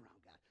won't get around God.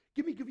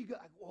 I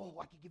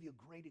could give you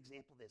a great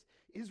example of this.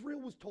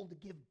 Israel was told to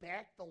give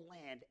back the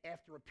land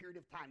after a period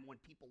of time when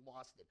people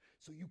lost it.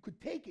 So you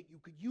could take it, you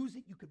could use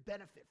it, you could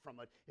benefit from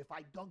it if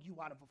I dug you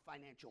out of a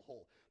financial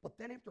hole. But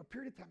then after a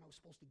period of time, I was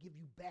supposed to give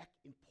you back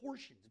in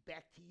portions,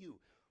 back to you.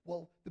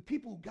 Well, the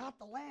people who got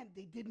the land,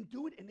 they didn't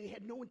do it, and they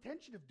had no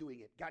intention of doing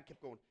it. God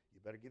kept going,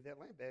 you better give that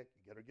land back.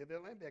 You better give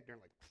that land back. They're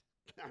like,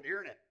 not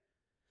hearing it.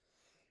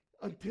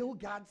 Until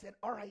God said,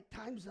 all right,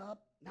 time's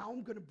up. Now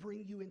I'm going to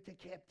bring you into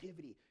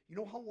captivity. You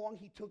know how long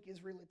he took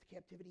Israel into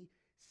captivity?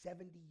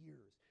 70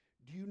 years.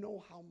 Do you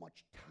know how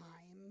much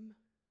time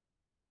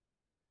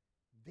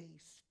they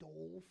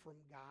stole from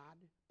God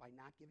by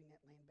not giving that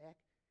land back?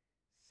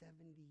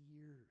 70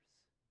 years.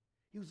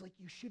 He was like,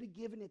 you should have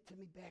given it to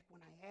me back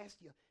when I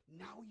asked you.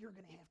 Now you're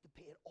going to have to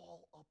pay it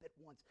all up at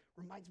once.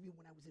 Reminds me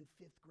when I was in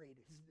 5th grade.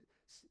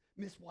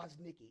 Miss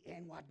Woznicki,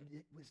 Ann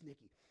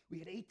Woznicki. We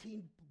had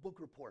 18 book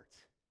reports.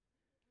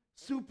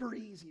 Super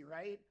easy,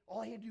 right?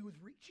 All I had to do was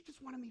read. She just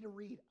wanted me to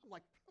read. I'm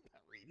like, I'm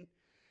not reading.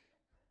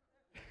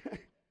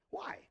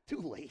 Why?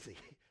 Too lazy.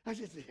 I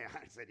said, yeah.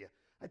 I said, yeah.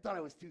 I thought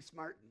I was too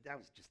smart, and that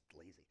was just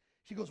lazy.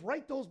 She goes,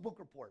 write those book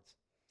reports.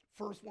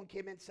 First one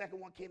came in, second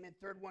one came in,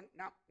 third one,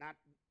 no, not.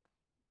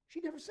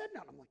 She never said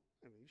nothing. I'm like,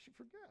 maybe she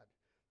forgot.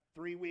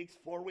 3 weeks,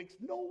 4 weeks,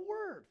 no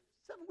word.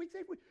 7 weeks,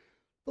 8 weeks.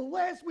 The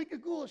last week of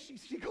school,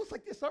 she goes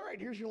like this, all right,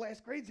 here's your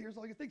last grades, here's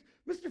all your things.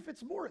 Mr.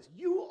 Fitzmaurice,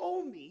 you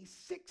owe me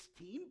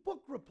 16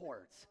 book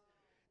reports.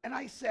 And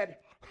I said,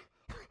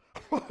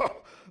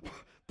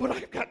 but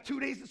I've got 2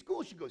 days of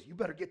school. She goes, you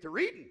better get to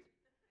reading.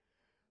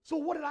 So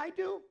what did I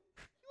do?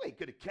 You ain't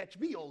gonna catch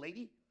me, old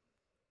lady.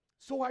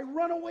 So I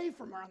run away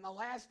from her on the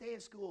last day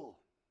of school.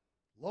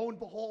 Lo and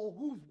behold,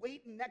 who's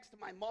waiting next to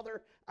my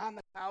mother on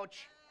the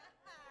couch?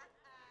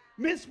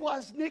 Miss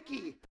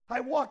Woznicki.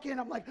 I walk in,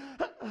 I'm like,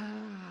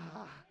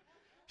 ah.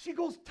 She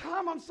goes,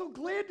 Tom, I'm so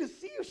glad to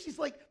see you. She's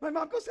like, my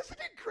mom goes, isn't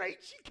it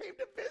great? She came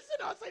to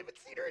visit us. I haven't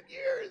seen her in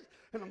years.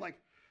 And I'm like,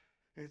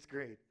 it's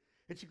great.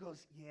 And she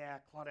goes, yeah,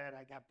 Claudette,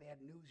 I got bad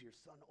news. Your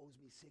son owes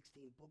me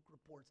 16 book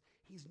reports.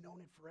 He's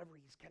known it forever.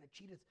 He's kind of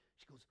cheated.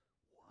 She goes,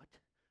 what?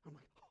 I'm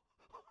like,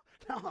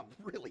 now I'm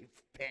really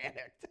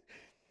panicked.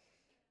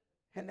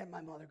 And then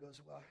my mother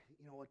goes, well,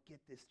 you know what? Get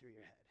this through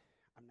your head.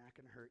 I'm not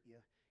going to hurt you.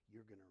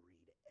 You're going to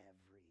read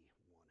every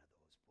one of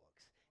those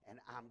books, and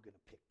I'm going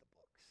to pick the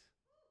books.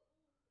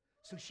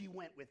 So she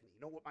went with me. You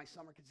know what my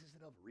summer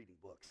consisted of? Reading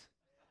books.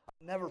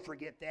 I'll never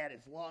forget that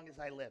as long as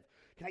I live.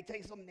 Can I tell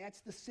you something?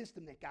 That's the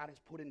system that God has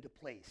put into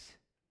place.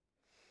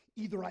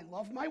 Either I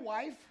love my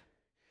wife,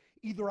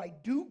 either I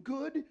do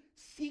good,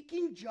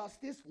 seeking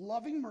justice,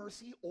 loving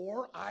mercy,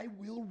 or I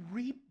will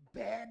reap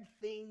bad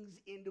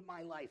things into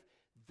my life.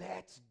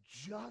 That's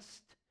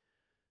just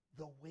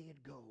the way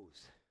it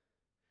goes.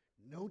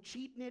 No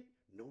cheating it,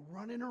 no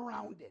running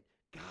around it.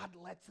 God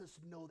lets us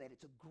know that.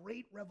 It's a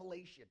great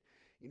revelation.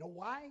 You know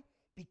why?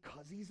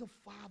 Because he's a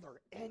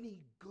father.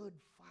 Any good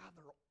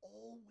father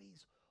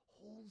always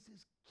holds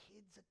his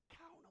kids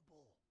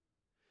accountable.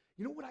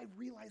 You know what I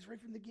realized right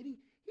from the beginning?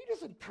 He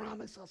doesn't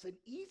promise us an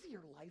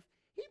easier life.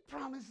 He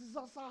promises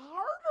us a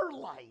harder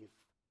life.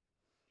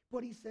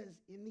 But he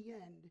says, in the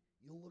end,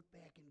 you'll look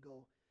back and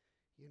go,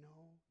 you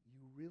know, you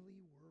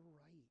really were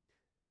right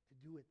to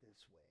do it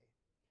this way.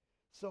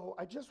 So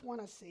I just want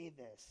to say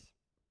this.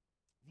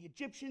 The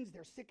Egyptians,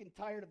 they're sick and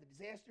tired of the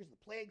disasters, the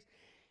plagues,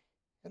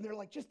 and they're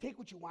like, just take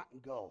what you want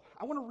and go.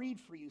 I want to read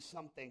for you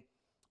something.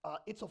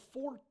 It's a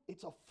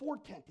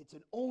portent, it's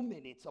an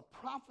omen, it's a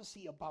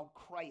prophecy about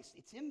Christ.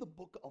 It's in the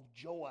book of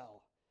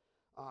Joel.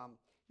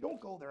 You don't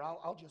go there,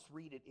 I'll just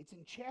read it. It's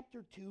in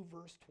chapter 2,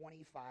 verse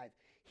 25.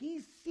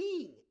 He's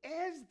seeing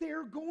as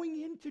they're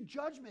going into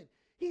judgment.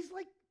 He's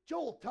like,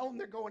 Joel, tell them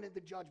they're going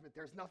into judgment.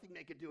 There's nothing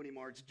they can do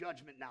anymore. It's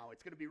judgment now.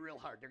 It's going to be real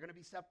hard. They're going to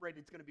be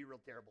separated. It's going to be real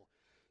terrible.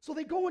 So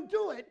they go and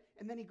do it,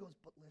 and then he goes,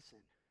 but listen,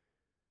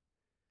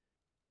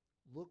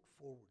 look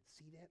forward.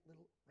 See that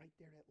little, right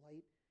there, that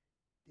light?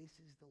 This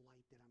is the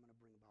light that I'm going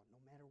to bring about.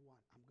 No matter what,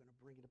 I'm going to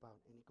bring it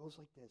about. And it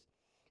goes like this.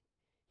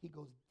 He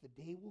goes, the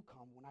day will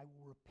come when I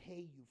will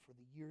repay you for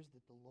the years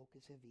that the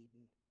locusts have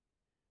eaten,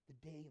 the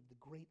day of the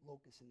great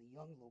locust and the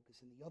young locust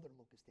and the other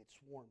locust that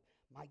swarm,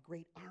 my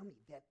great army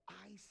that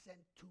I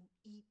sent to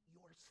eat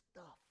your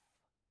stuff.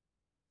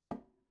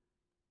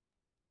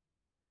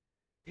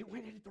 They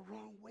went at it the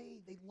wrong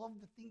way. They loved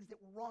the things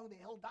that were wrong. They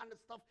held on to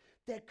stuff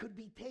that could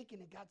be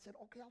taken. And God said,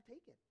 okay, I'll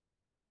take it.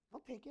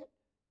 I'll take it.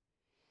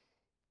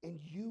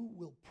 And you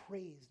will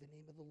praise the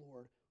name of the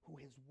Lord who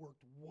has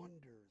worked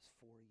wonders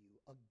for you.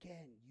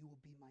 Again, you will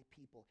be my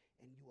people,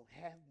 and you will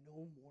have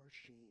no more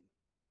shame.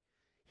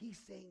 He's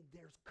saying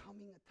there's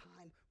coming a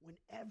time when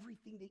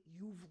everything that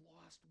you've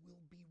lost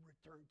will be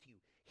returned to you.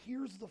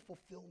 Here's the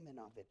fulfillment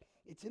of it.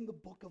 It's in the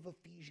book of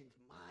Ephesians,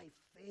 my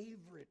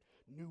favorite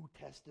New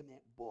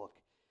Testament book.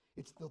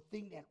 It's the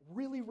thing that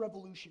really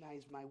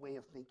revolutionized my way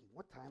of thinking.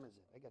 What time is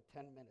it? I got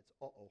 10 minutes.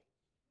 Uh-oh.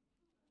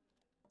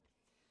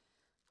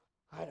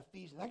 I had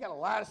Ephesians. I got a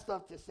lot of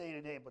stuff to say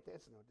today, but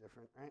that's no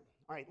different, right?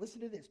 All right,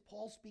 listen to this.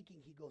 Paul speaking,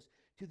 he goes,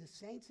 to the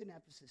saints in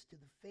Ephesus, to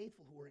the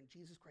faithful who are in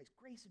Jesus Christ,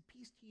 grace and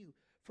peace to you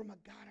from a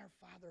God our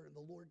Father and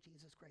the Lord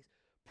Jesus Christ.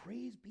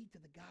 Praise be to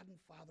the God and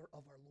Father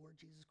of our Lord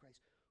Jesus Christ,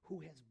 who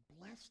has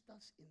blessed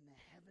us in the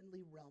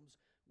heavenly realms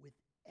with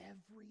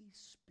every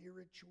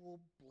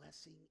spiritual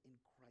blessing in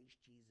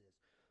Christ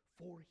Jesus.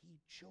 For he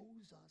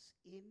chose us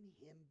in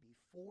him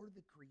before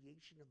the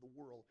creation of the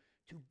world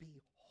to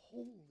be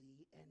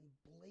holy and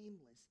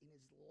blameless in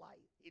his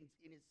life, in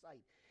his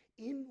sight.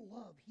 In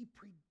love, he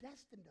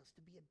predestined us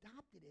to be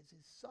adopted as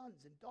his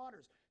sons and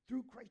daughters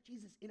through Christ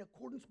Jesus in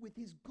accordance with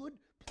his good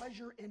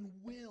pleasure and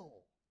will.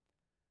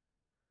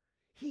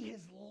 He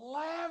has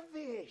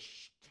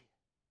lavished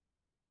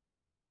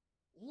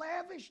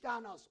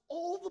on us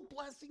all the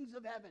blessings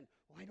of heaven.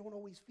 Well, I don't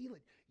always feel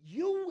it.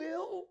 You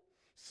will.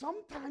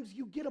 Sometimes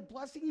you get a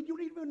blessing and you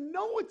don't even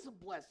know it's a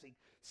blessing.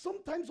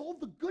 Sometimes all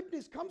the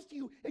goodness comes to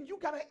you and you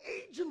got to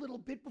age a little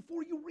bit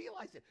before you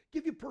realize it.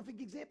 Give you a perfect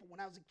example. When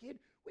I was a kid,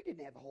 we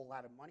didn't have a whole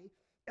lot of money.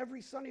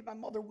 Every Sunday, my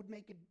mother would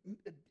make a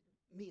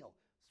meal.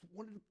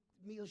 One of the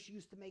meals she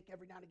used to make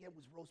every now and again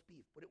was roast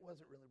beef, but it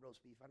wasn't really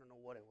roast beef. I don't know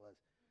what it was.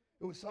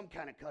 It was some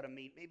kind of cut of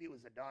meat. Maybe it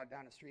was a dog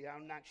down the street.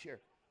 I'm not sure.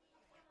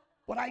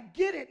 But I'd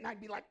get it, and I'd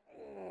be like,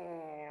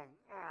 oh,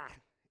 ah.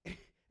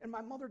 And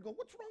my mother would go,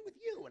 what's wrong with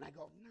you? And I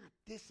go, not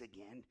this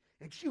again.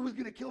 And she was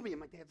going to kill me. And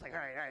my dad's like, all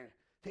right,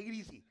 take it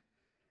easy.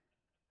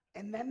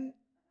 And then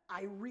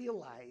I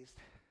realized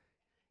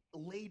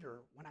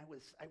later, when I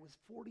was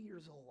 40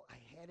 years old, I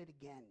had it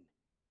again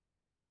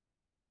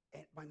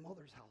at my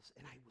mother's house.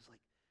 And I was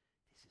like,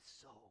 this is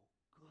so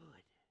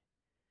good.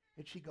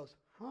 And she goes,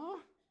 huh?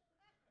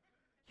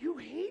 You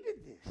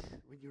hated this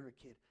when you were a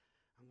kid.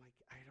 I'm like,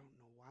 I don't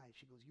know why.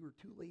 She goes, you were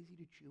too lazy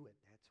to chew it.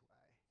 That's why.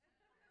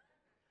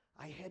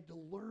 I had to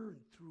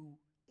learn through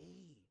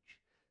age.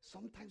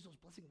 Sometimes those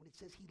blessings, when it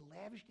says he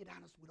lavished it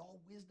on us with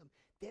all wisdom,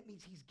 that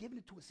means he's given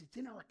it to us. It's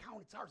in our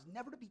account. It's ours,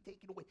 never to be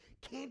taken away.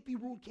 Can't be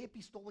ruined, can't be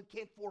stolen,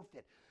 can't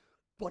forfeit.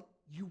 But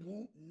you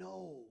won't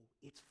know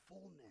its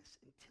fullness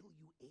until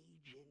you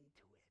age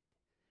into it.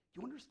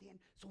 Do you understand?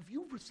 So if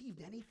you've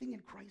received anything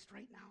in Christ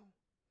right now,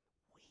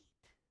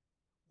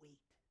 wait.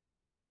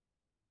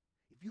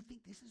 If you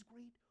think this is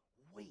great,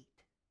 wait.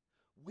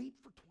 Wait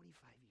for 25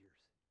 years.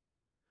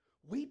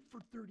 Wait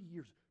for 30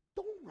 years.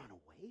 Don't run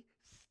away.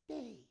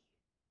 Stay.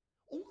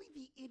 Only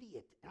the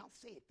idiot, and I'll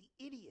say it, the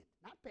idiot,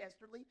 not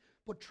pastorly,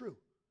 but true,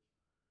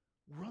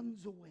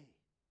 runs away.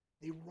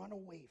 They run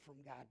away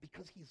from God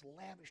because he's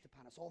lavished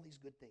upon us all these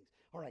good things.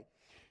 All right.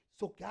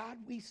 So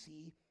God, we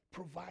see,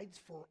 provides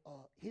for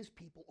his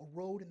people a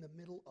road in the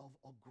middle of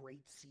a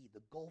great sea,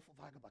 the Gulf of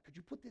Aqaba. Could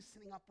you put this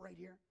thing up right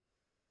here?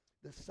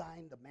 The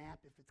sign, the map,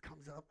 if it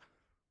comes up.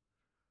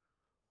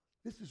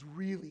 This is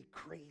really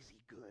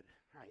crazy good.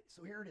 All right,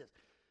 so here it is.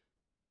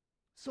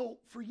 So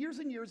for years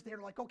and years, they're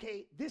like,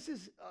 okay, this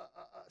is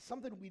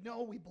something we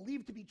know, we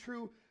believe to be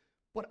true,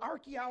 but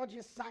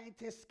archaeologists,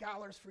 scientists,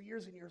 scholars for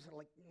years and years are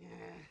like,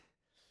 nah,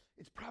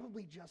 it's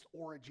probably just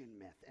origin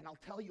myth. And I'll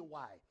tell you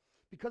why.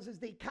 Because as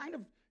they kind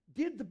of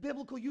used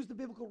the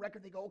biblical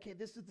record, they go, okay,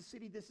 this is the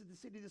city, this is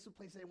the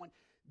place they went.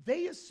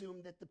 They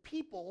assumed that the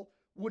people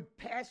would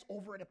pass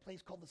over at a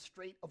place called the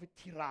Strait of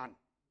Tiran.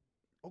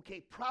 Okay,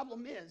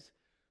 problem is,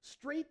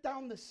 straight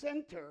down the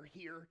center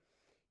here,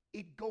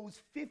 it goes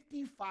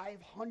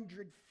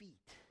 5,500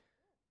 feet.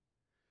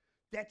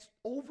 That's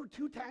over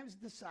 2 times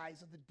the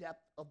size of the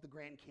depth of the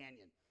Grand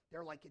Canyon.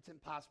 They're like, it's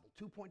impossible.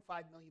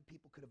 2.5 million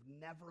people could have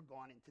never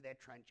gone into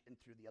that trench and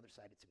through the other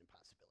side. It's an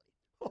impossibility.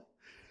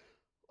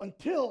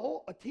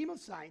 Until a team of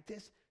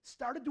scientists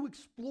started to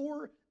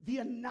explore the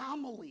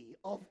anomaly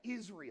of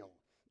Israel.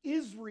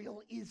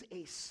 Israel is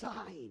a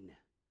sign.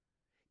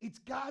 It's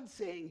God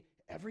saying,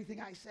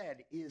 everything I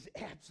said is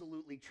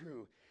absolutely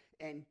true.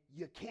 And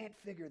you can't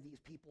figure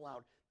these people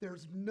out.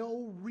 There's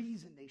no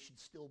reason they should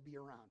still be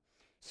around.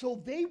 So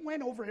they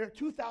went over here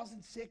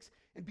 2006,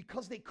 and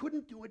because they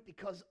couldn't do it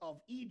because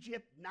of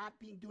Egypt not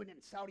doing it in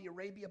Saudi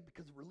Arabia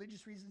because of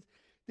religious reasons,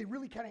 they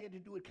really kind of had to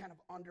do it kind of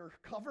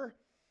undercover.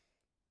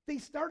 They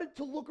started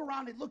to look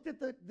around and looked at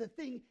the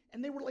thing,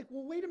 and they were like,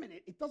 well, wait a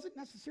minute. It doesn't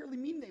necessarily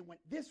mean they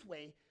went this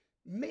way.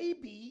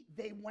 Maybe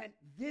they went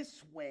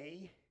this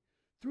way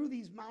through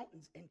these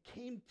mountains and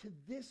came to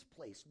this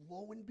place.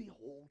 Lo and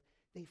behold,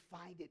 they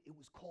find it. It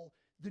was called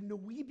the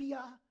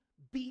Nuweiba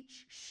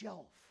Beach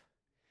Shelf.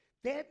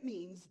 That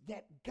means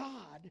that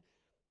God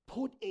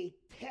put a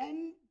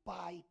 10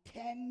 by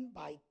 10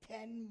 by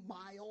 10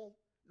 mile,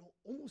 no,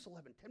 almost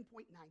 11,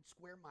 10.9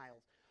 square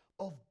miles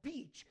of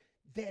beach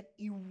that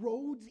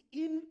erodes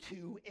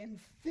into and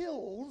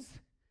fills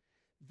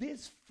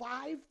this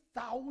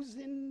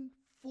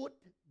 5,000-foot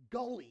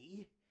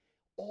gully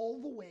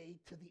all the way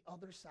to the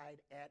other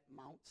side at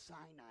Mount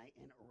Sinai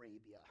in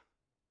Arabia.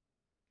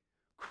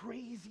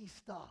 Crazy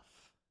stuff.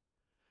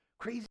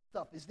 Crazy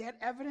stuff. Is that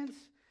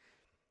evidence?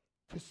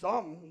 To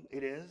some,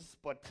 it is,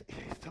 but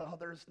to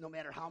others, no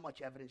matter how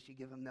much evidence you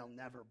give them, they'll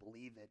never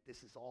believe it.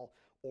 This is all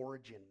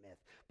origin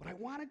myth. But I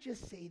want to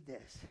just say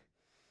this.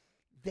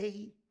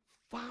 They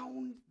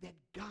found that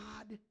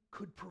God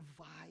could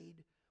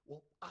provide,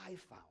 well, I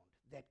found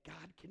that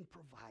God can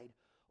provide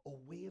a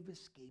way of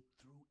escape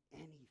through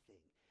anything.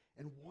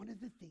 And one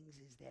of the things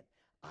is that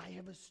I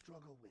have a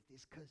struggle with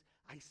is because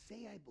I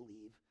say I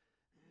believe,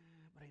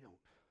 but I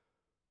don't,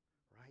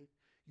 right?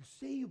 You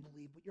say you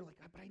believe, but you're like,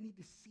 but I need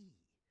to see.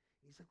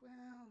 And he's like,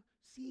 well,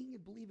 seeing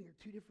and believing are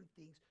 2 different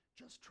things.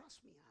 Just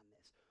trust me on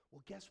this. Well,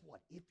 guess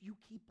what? If you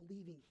keep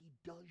believing, he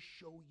does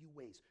show you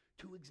ways.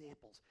 2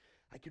 examples.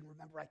 I can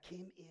remember I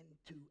came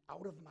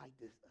out of my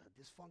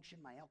dysfunction,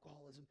 my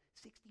alcoholism,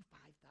 $65,000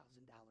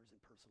 in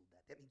personal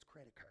debt. That means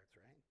credit cards,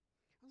 right?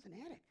 I was an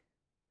addict.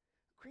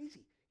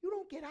 Crazy. You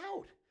don't get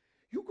out.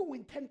 You go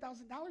in $10,000,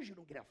 you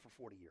don't get out for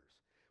 40 years.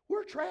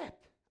 We're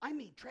trapped. I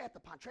mean, trapped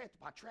upon trapped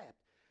upon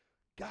trapped.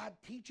 God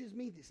teaches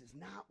me this is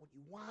not what you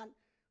want.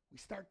 We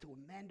start to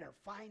amend our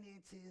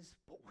finances,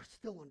 but we're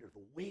still under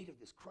the weight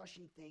of this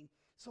crushing thing.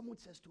 Someone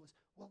says to us,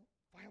 well,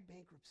 file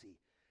bankruptcy.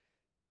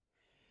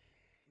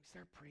 We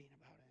start praying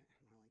about it.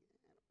 And we're like, I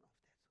don't know if that's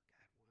what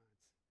God wants.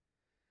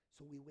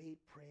 So we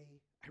wait, pray.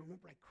 I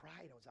remember I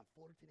cried. I was on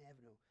Fullerton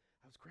Avenue.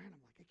 I was crying.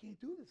 I'm like, I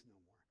can't do this no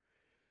more.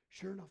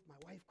 Sure enough, my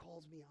wife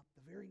calls me up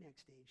the very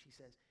next day, and she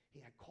says,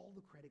 hey, I called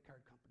the credit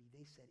card company.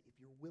 They said, if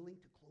you're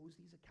willing to close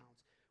these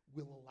accounts,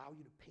 we'll allow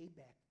you to pay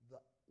back the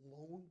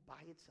loan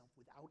by itself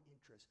without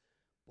interest,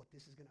 but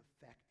this is going to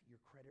affect your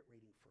credit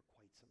rating for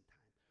quite some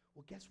time.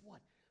 Well, guess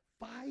what?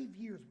 5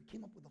 years, we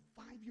came up with a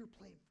 5-year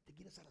plan to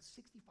get us out of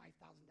 $65,000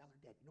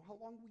 debt. You know how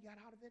long we got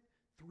out of it?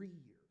 3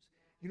 years.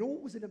 You know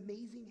what was an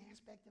amazing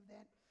aspect of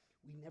that?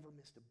 We never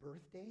missed a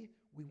birthday.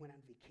 We went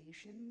on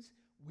vacations.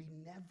 We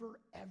never,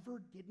 ever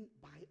didn't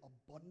buy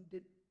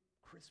abundant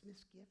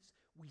Christmas gifts.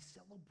 We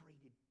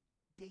celebrated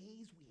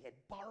days. We had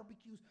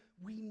barbecues.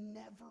 We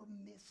never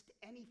missed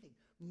anything.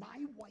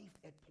 My wife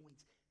at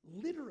points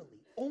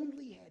literally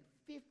only had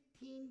 $15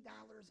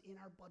 in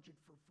our budget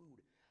for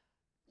food.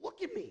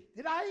 Look at me.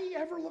 Did I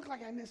ever look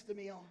like I missed a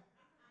meal?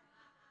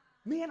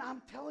 Man,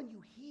 I'm telling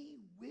you, he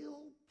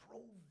will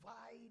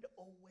provide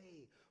a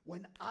way.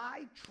 When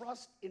I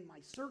trust in my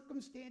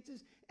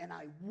circumstances and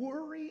I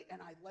worry and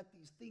I let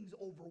these things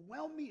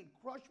overwhelm me and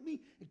crush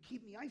me and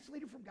keep me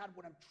isolated from God,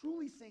 what I'm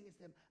truly saying is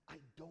to him, I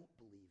don't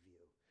believe you.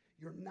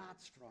 You're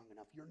not strong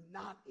enough. You're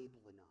not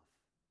able enough.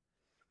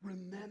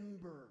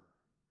 Remember,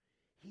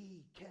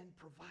 he can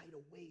provide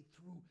a way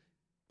through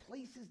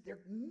places that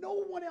no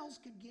one else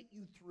could get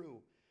you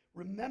through.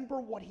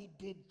 Remember what he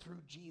did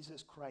through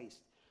Jesus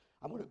Christ.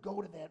 I'm going to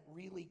go to that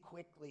really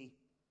quickly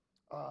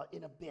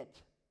in a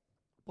bit.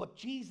 But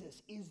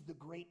Jesus is the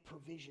great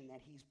provision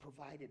that he's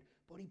provided.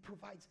 But he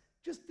provides,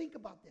 just think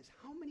about this.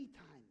 How many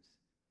times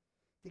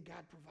did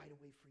God provide a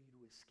way for you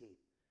to escape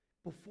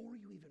before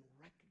you even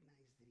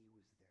recognized that he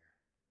was there?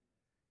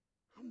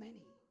 How many?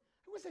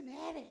 I was an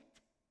addict.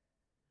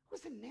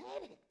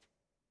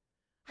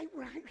 I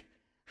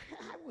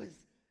was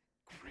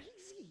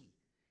crazy.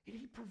 And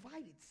he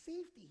provided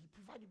safety. He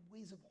provided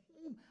ways of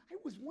home. I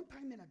was one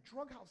time in a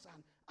drug house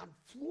on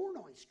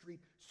Flournoy Street,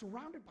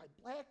 surrounded by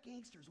black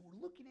gangsters who were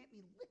looking at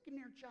me, licking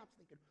their chops,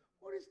 thinking,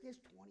 what is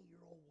this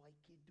 20-year-old white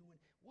kid doing?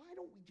 Why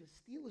don't we just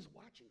steal his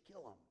watch and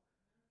kill him?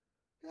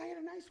 And I had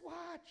a nice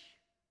watch.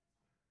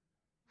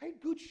 I had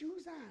good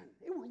shoes on.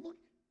 They were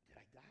looking. Did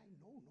I die?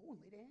 No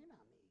one laid a hand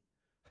on me.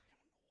 I don't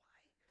know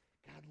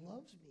why. God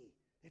loves me.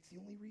 That's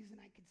the only reason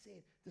I can say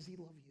it. Does he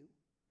love you?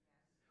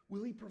 Yes.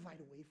 Will he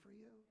provide a way for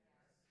you?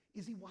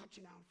 Is he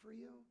watching out for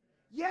you?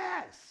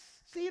 Yes.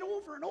 Say it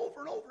over and over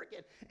and over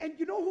again. And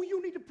you know who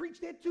you need to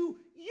preach that to?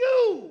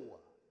 You.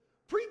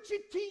 Preach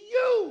it to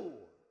you.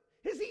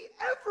 Has he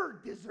ever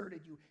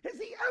deserted you? Has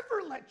he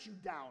ever let you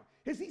down?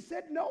 Has he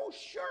said no?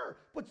 Sure.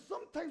 But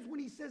sometimes when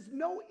he says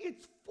no,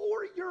 it's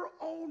for your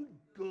own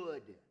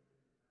good.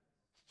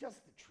 It's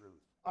just the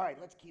truth. All right,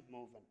 let's keep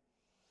moving.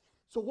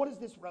 So what is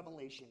this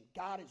revelation?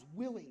 God is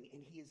willing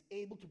and he is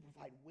able to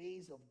provide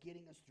ways of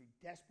getting us through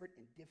desperate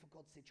and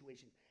difficult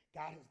situations.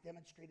 God has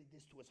demonstrated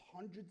this to us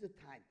hundreds of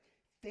times.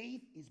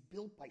 Faith is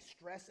built by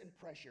stress and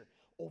pressure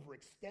over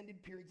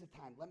extended periods of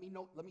time. Let me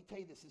tell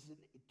you this is an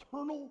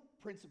eternal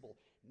principle.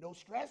 No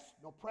stress,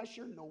 no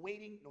pressure, no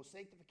waiting, no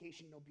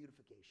sanctification, no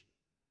beautification.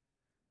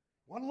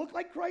 Want to look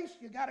like Christ?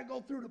 You got to go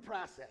through the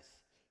process.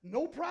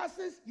 No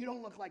process, you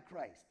don't look like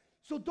Christ.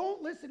 So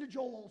don't listen to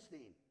Joel Osteen.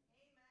 Amen.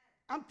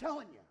 I'm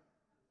telling you.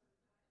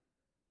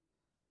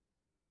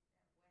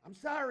 I'm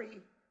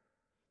sorry.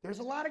 There's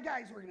a lot of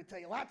guys who are going to tell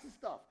you lots of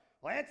stuff.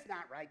 Well, that's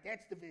not right.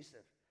 That's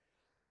divisive.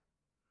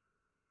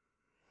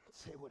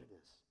 Let's say what it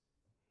is.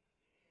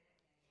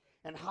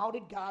 And how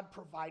did God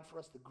provide for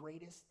us the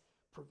greatest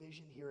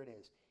provision? Here it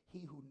is.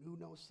 He who knew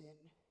no sin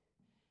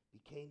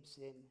became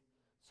sin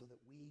so that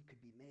we could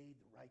be made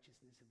the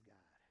righteousness of God.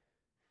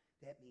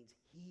 That means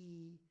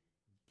he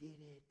did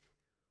it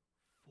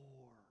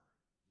for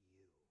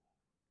you.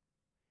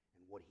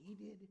 And what he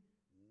did,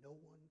 no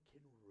one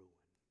can ruin.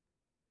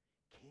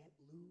 Can't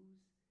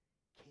lose,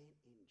 can't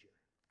injure.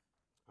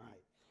 All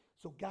right.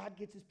 So God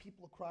gets his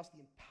people across the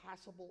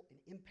impassable and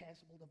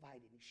impassable divide,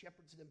 and he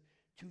shepherds them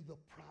to the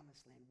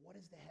promised land. What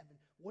is the heaven?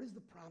 What is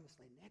the promised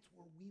land? That's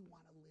where we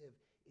want to live.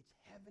 It's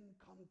heaven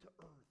come to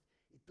earth.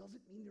 It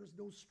doesn't mean there's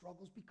no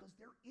struggles, because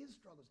there is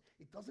struggles.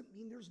 It doesn't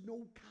mean there's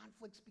no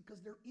conflicts,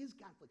 because there is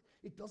conflict.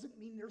 It doesn't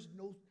mean there's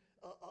no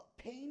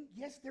pain.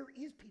 Yes, there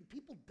is pain.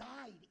 People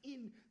died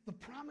in the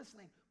promised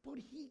land, but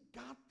he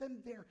got them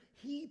there.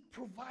 He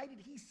provided,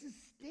 he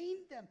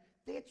sustained them.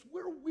 That's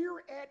where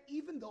we're at,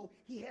 even though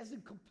he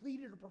hasn't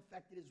completed or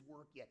perfected his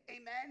work yet.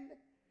 Amen?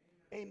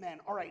 Amen.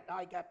 All right, now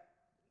I got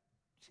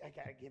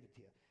to give it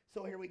to you.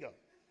 So here we go.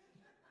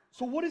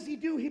 So what does he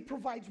do? He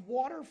provides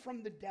water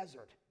from the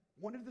desert.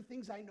 One of the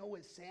things I know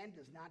is sand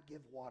does not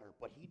give water,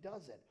 but he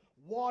does it.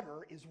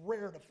 Water is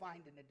rare to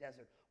find in the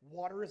desert.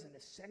 Water is an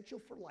essential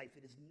for life.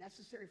 It is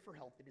necessary for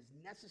health. It is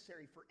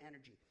necessary for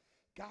energy.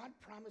 God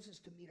promises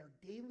to meet our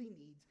daily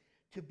needs.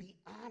 To be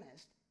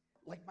honest,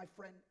 like my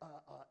friend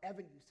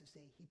Evan used to say,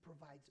 he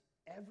provides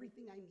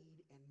everything I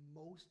need and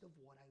most of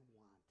what I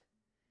want.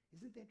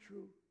 Isn't that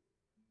true?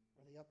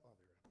 Are they up? Oh,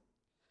 they're up.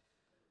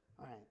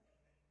 All right.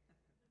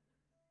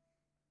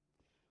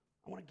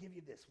 I want to give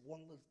you this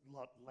one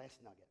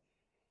last nugget.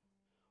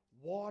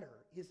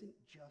 Water isn't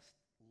just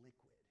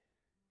liquid.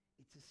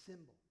 It's a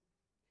symbol.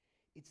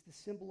 It's the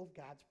symbol of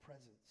God's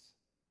presence.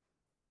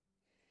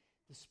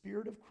 The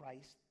Spirit of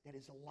Christ that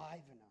is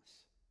alive in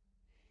us.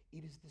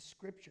 It is the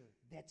Scripture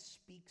that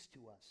speaks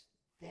to us.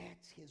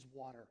 That's his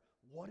water.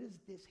 What does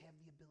this have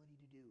the ability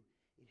to do?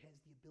 It has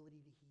the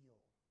ability to heal.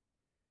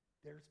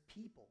 There's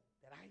people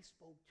that I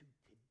spoke to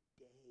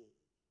today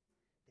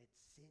that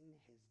sin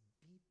has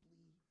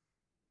deeply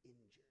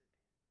injured.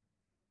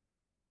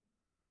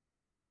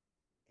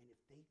 And if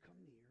they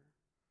come near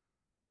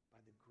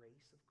by the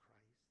grace of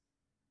Christ,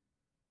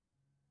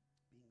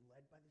 being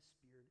led by the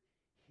Spirit,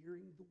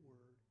 hearing the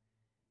word,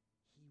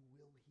 he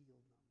will heal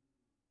them.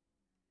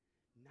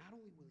 Not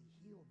only will he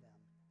heal them,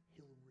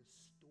 he'll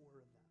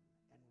restore them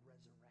and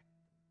resurrect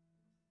them.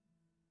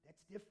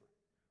 That's different.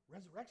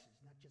 Resurrection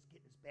is not just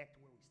getting us back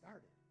to where we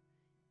started.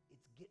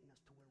 It's getting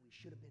us to where we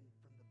should have been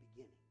from the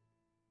beginning.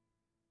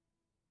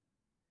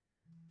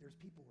 There's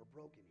people who are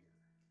broken here.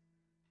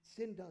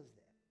 Sin does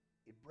that.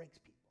 It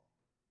breaks people.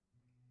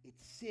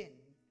 It's sin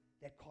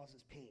that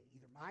causes pain.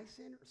 Either my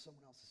sin or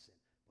someone else's sin.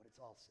 But it's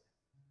all sin.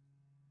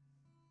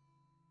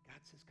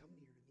 God says, come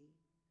near to me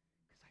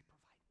because I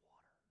provide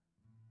water.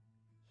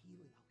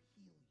 Healing, I'll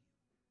heal you.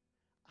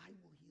 I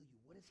will heal you.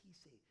 What does he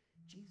say?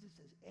 Jesus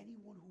says,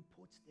 anyone who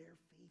puts their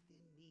faith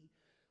in me,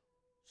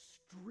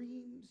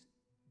 streams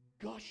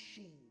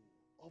gushing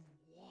of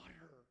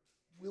water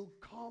will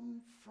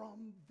come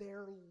from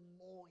their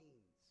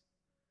loins.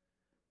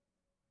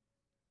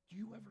 Do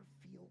you ever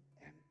feel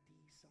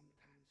empty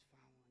sometimes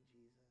following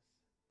Jesus?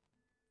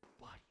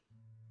 Buddy,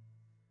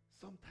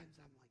 sometimes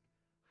I'm like,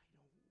 I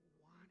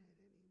don't want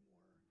it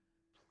anymore.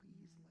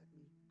 Please let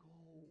me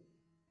go.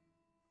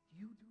 Do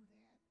you do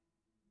that?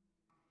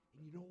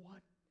 And you know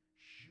what?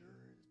 Sure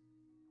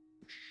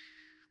as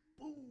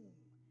boom,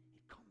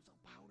 it comes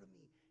up out of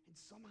me. And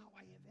somehow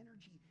I have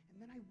energy.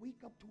 And then I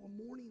wake up to a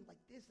morning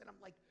like this and I'm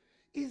like,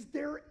 is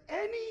there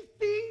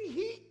anything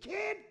he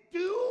can't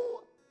do?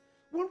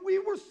 When we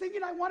were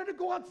singing, I wanted to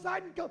go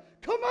outside and go,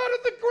 come out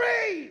of the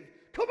grave!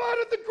 Come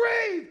out of the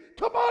grave!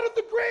 Come out of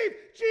the grave!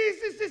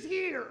 Jesus is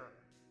here!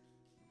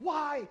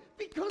 Why?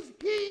 Because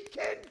he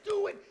can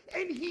do it,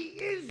 and he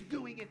is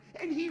doing it,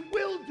 and he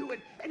will do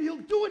it, and he'll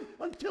do it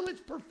until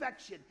it's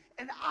perfection.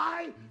 And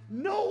I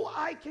know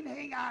I can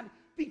hang on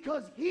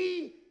because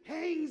he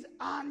hangs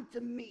on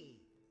to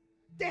me.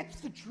 That's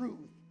the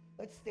truth.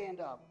 Let's stand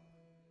up.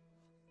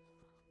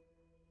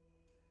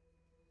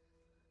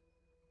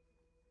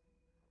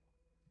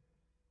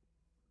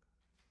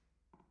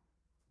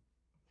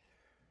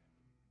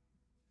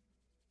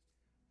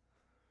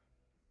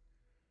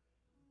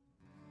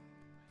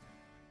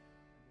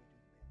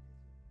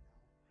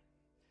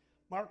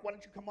 Mark, why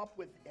don't you come up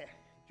with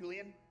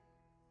Julian?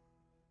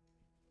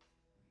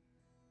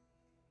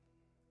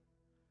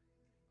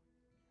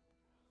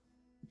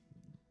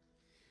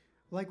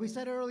 Like we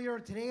said earlier,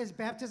 today is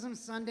Baptism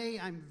Sunday.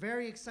 I'm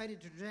very excited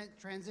to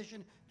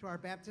transition to our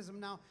baptism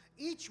now.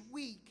 Each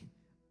week,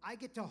 I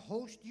get to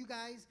host you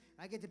guys.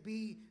 I get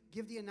to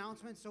give the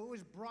announcement. So it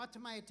was brought to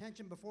my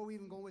attention before we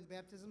even go with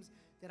baptisms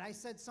that I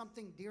said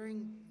something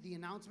during the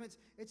announcements.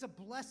 It's a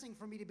blessing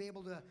for me to be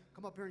able to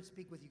come up here and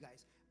speak with you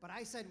guys. But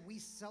I said we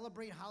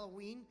celebrate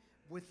Halloween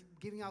with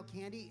giving out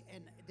candy,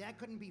 and that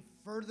couldn't be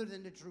further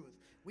than the truth.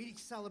 We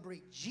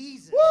celebrate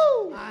Jesus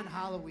on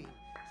Halloween.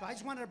 So I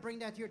just wanted to bring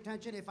that to your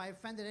attention. If I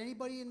offended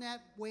anybody in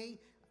that way,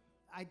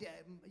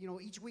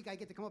 each week I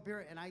get to come up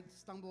here and I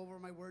stumble over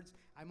my words.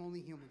 I'm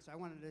only human, so I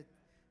wanted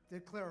to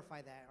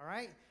clarify that, all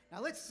right? Now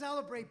let's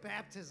celebrate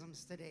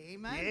baptisms today,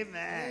 amen?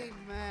 Amen.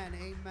 Amen,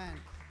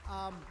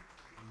 amen.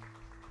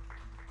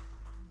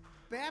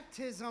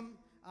 Baptism,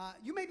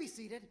 you may be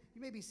seated.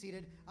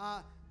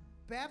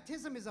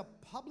 Baptism is a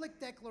public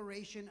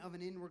declaration of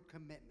an inward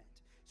commitment.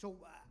 So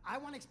I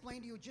want to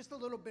explain to you just a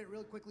little bit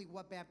real quickly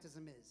what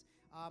baptism is.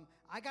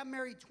 I got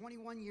married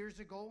 21 years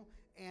ago,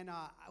 and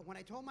when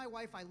I told my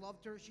wife I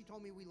loved her, she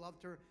told me we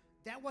loved her.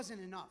 That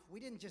wasn't enough.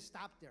 We didn't just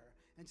stop there.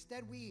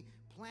 Instead, we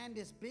planned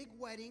this big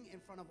wedding in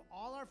front of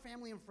all our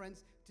family and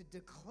friends to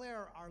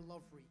declare our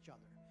love for each other.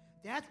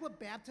 That's what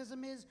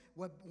baptism is.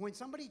 When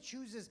somebody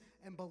chooses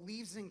and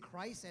believes in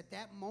Christ at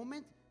that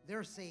moment,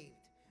 they're saved.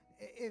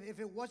 If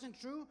it wasn't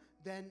true,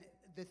 then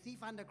the thief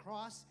on the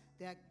cross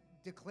that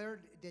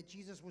declared that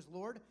Jesus was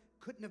Lord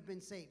couldn't have been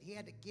saved. He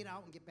had to get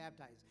out and get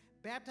baptized.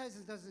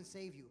 Baptizing doesn't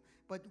save you.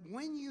 But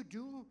when you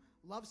do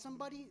love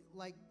somebody,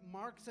 like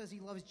Mark says he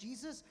loves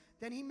Jesus,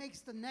 then he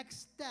makes the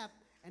next step,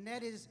 and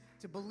that is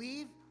to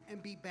believe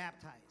and be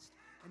baptized.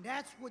 And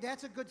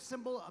that's a good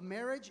symbol. A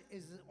marriage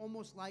is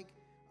almost like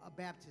a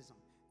baptism,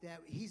 that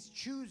he's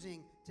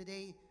choosing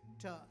today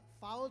to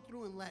follow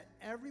through and let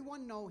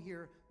everyone know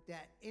here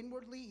that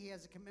inwardly he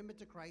has a commitment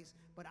to Christ,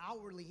 but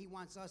outwardly he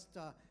wants us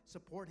to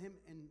support him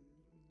and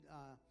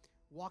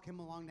walk him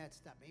along that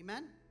step.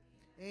 Amen?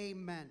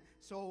 Amen.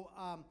 So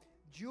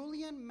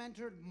Julian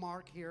mentored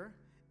Mark here,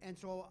 and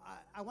so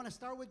I want to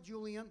start with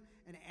Julian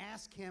and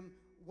ask him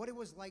what it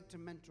was like to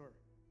mentor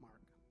Mark.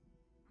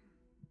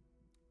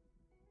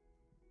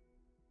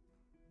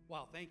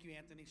 Wow, thank you,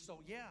 Anthony.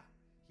 So yeah.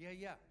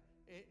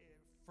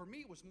 For me,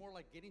 it was more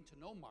like getting to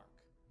know Mark.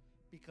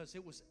 because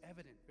it was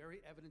evident,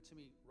 very evident to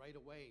me right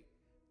away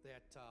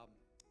that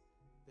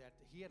that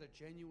he had a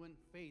genuine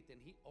faith and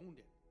he owned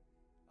it.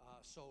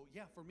 So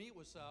yeah, for me it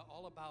was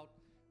all about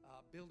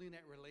building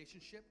that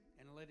relationship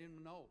and letting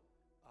him know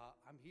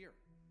I'm here.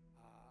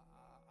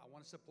 I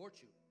want to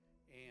support you.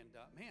 And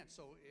man,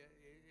 so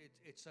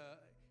it's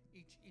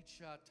each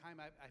time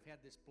I've had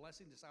this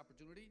blessing, this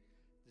opportunity,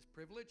 this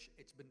privilege,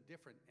 it's been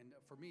different. And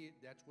for me,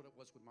 that's what it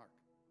was with Mark.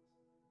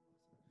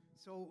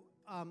 So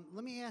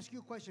let me ask you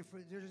a question.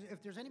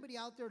 If there's anybody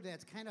out there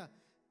that's kind of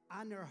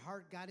on their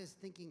heart, God is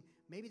thinking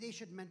maybe they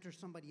should mentor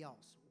somebody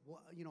else.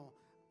 Well,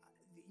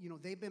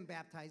 they've been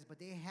baptized, but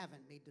they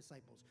haven't made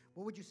disciples.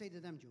 What would you say to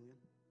them, Julian?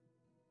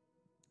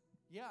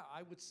 Yeah,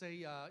 I would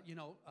say,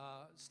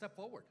 step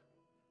forward,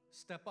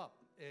 step up.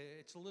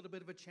 It's a little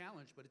bit of a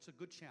challenge, but it's a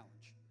good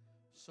challenge.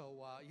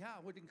 So, I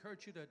would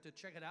encourage you to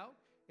check it out.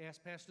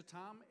 Ask Pastor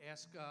Tom,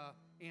 ask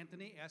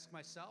Anthony, ask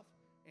myself,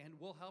 and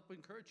we'll help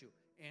encourage you.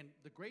 And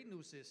the great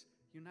news is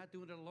you're not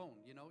doing it alone.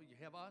 You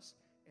have us,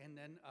 and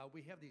then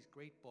we have these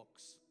great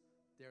books.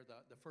 They're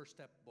the First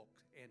Step book.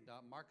 And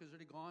Mark has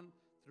already gone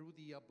through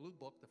the blue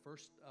book, the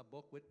first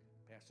book with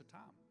Pastor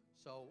Tom.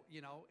 So,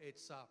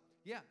 it's,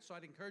 so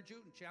I'd encourage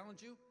you and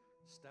challenge you,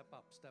 step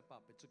up, step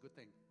up. It's a good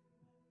thing.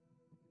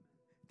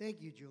 Thank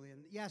you, Julian.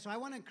 Yeah, so I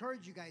want to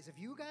encourage you guys. If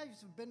you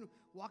guys have been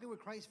walking with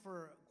Christ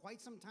for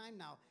quite some time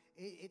now,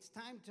 it's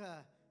time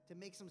to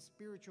make some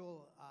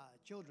spiritual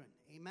children.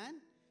 Amen?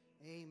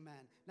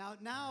 Amen.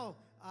 Now,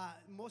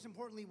 most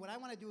importantly, what I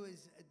want to do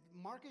is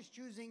Mark is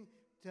choosing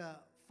to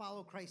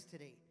follow Christ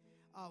today.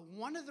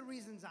 One of the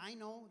reasons I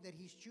know that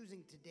he's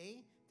choosing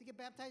today to get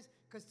baptized,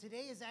 because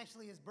today is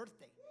actually his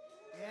birthday.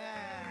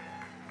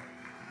 Yeah.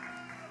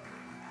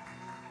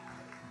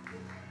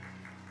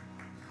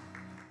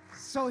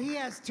 So he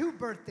has two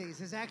birthdays,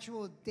 his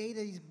actual day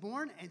that he's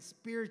born and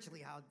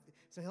spiritually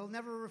so he'll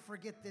never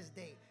forget this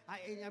day.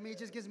 I mean, it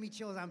just gives me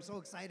chills. I'm so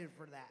excited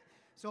for that.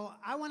 So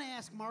I want to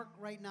ask Mark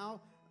right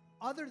now,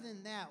 other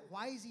than that,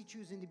 why is he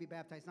choosing to be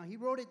baptized? Now, he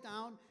wrote it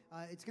down.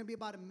 It's going to be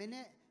about a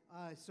minute,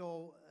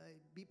 so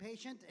be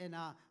patient, and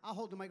I'll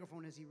hold the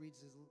microphone as he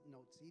reads his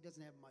notes. He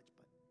doesn't have much,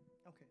 but.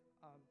 Okay.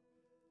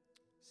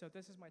 So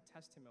this is my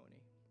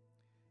testimony.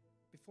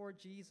 Before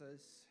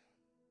Jesus,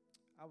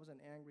 I was an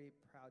angry,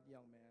 proud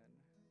young man.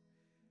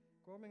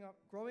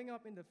 Growing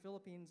up in the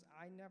Philippines,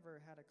 I never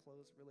had a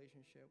close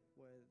relationship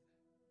with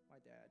my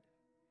dad.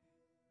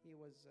 He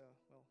was,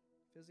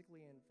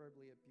 physically and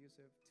verbally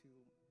abusive to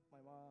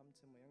my mom,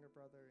 to my younger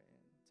brother,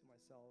 and to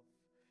myself.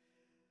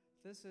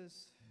 This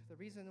is the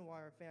reason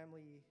why our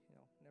family,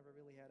 never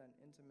really had an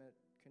intimate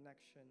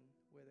connection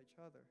with each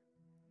other.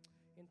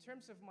 In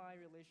terms of my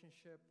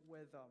relationship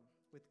with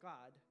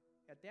God,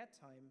 at that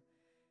time,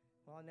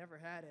 I never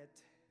had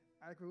it.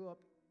 I grew up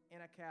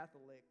in a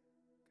Catholic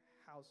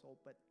household,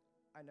 but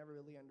I never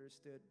really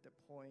understood the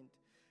point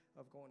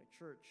of going to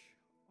church.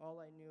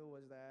 All I knew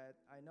was that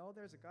I know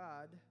there's a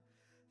God,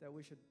 that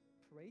we should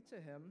pray to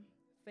him,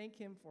 thank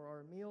him for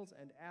our meals,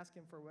 and ask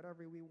him for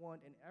whatever we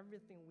want and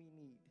everything we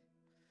need.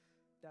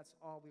 That's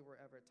all we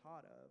were ever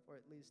taught of, or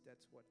at least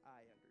that's what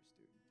I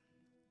understood.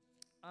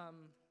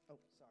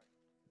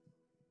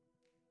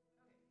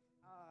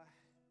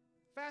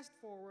 Fast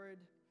forward,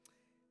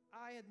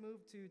 I had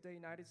moved to the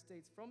United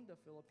States from the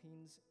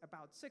Philippines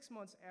about 6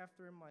 months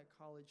after my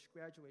college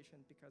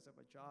graduation because of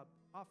a job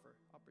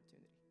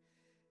opportunity.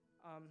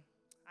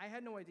 I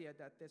had no idea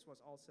that this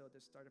was also the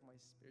start of my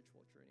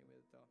spiritual journey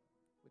with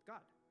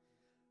God.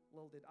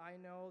 Little did I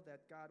know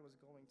that God was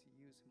going to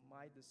use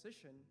my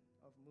decision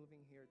of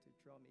moving here to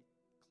draw me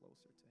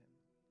closer to him.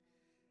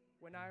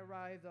 When I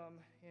arrived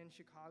in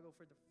Chicago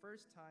for the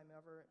first time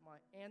ever, my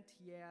Aunt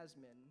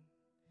Yasmin,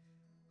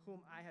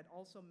 whom I had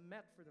also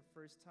met for the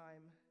first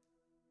time,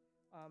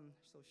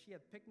 so she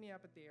had picked me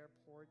up at the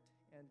airport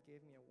and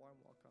gave me a warm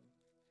welcome.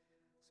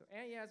 So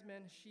Aunt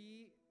Yasmin,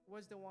 she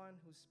was the one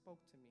who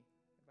spoke to me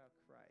about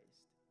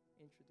Christ,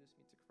 introduced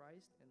me to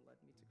Christ, and led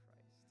me to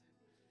Christ.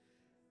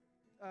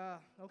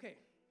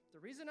 Okay, the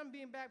reason I'm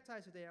being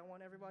baptized today, I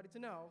want everybody to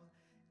know,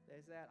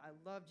 is that I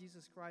love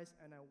Jesus Christ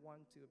and I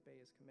want to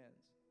obey his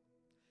commands.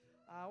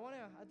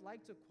 I'd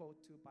like to quote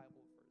 2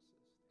 Bible verses,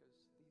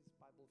 because these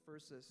Bible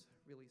verses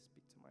really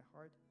speak to my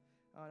heart.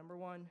 Number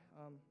 1,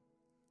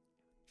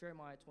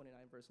 Jeremiah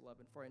 29, verse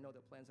 11, "For I know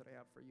the plans that I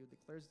have for you,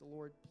 declares the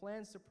Lord,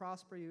 plans to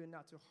prosper you and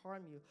not to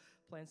harm you,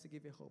 plans to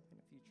give you hope in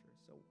the future."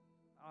 So,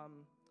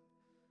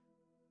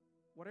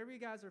 whatever you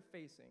guys are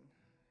facing,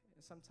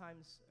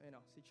 sometimes,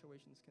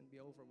 situations can be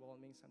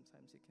overwhelming.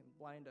 Sometimes it can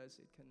blind us.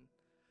 It can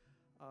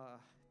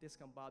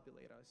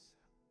discombobulate us.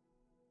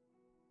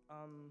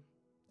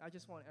 I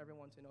just want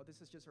everyone to know,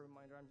 this is just a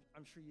reminder,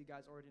 I'm sure you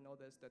guys already know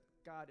this, that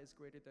God is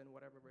greater than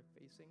whatever we're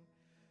facing.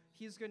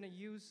 He's going to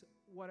use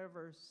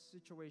whatever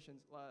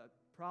situations,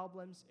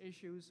 problems,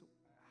 issues,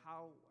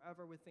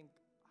 however we think,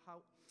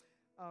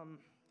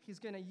 he's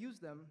going to use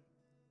them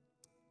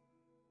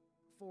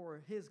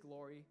for his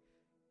glory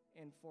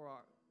and for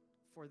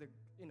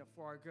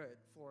our good,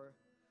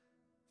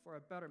 for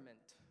a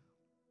betterment.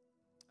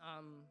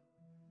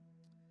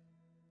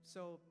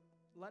 So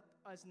let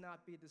us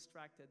not be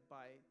distracted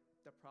by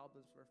the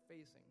problems we're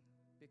facing,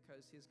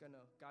 because He's going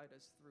to guide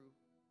us through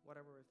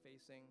whatever we're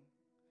facing.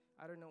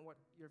 I don't know what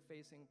you're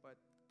facing, but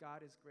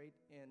God is great,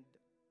 and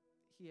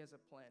He has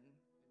a plan.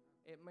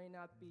 It may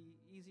not be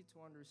easy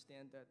to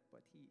understand that,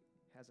 but He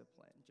has a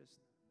plan. Just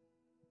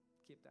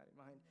keep that in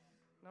mind.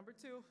 Number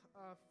 2,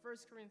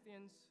 1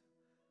 Corinthians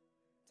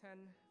 10,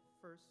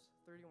 verse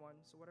 31.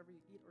 So whatever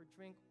you eat or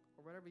drink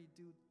or whatever you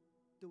do,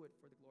 do it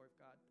for the glory of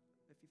God.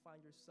 If you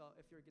find yourself,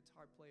 if you're a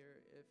guitar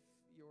player, if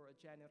you're a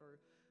janitor,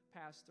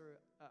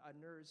 pastor, a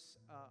nurse,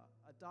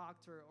 a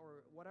doctor,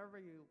 or whatever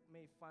you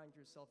may find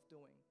yourself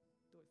doing,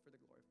 do it for the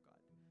glory of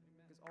God.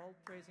 Amen. Because all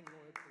praise and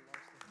glory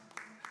belongs to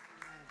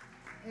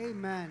Him.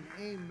 Amen.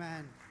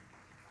 Amen.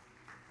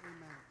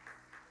 Amen.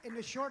 In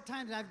the short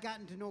time that I've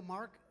gotten to know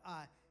Mark,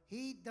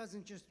 he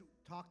doesn't just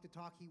talk the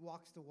talk, he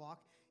walks the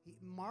walk.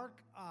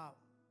 Mark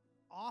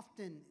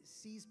often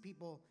sees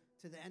people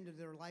to the end of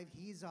their life.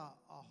 He's a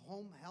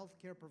home health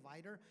care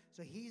provider.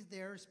 So he's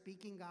there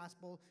speaking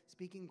gospel,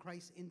 speaking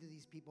Christ into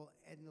these people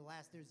in the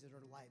last years of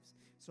their lives.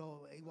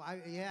 So,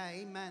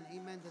 amen.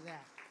 Amen to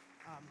that.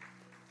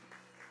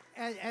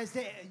 As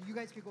they, you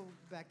guys could go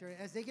back there.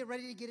 As they get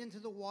ready to get into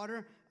the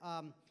water,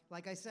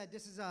 like I said,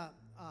 this is a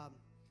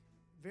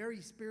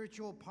very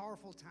spiritual,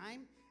 powerful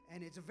time,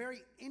 and it's a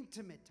very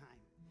intimate time.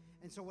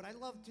 And so what I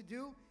love to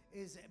do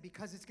is,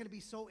 because it's going to be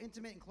so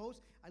intimate and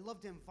close, I love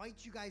to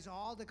invite you guys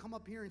all to come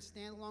up here and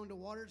stand along the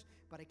waters,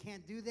 but I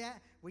can't do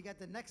that. We got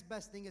the next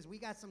best thing is we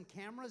got some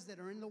cameras that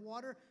are in the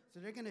water, so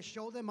they're going to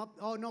show them up.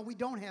 Oh, no, we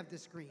don't have the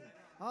screen.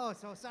 Oh,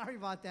 so sorry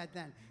about that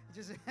then. It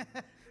just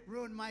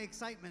ruined my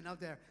excitement up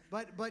there.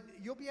 But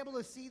you'll be able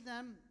to see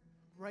them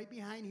right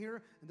behind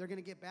here, and they're going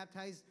to get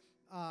baptized.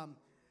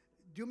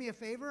 Do me a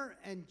favor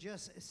and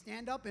just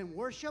stand up and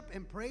worship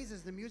and praise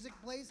as the music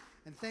plays,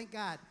 and thank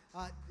God.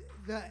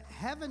 The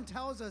heaven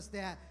tells us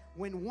that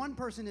when one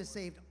person is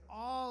saved,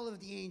 all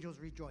of the angels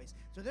rejoice.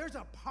 So there's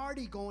a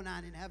party going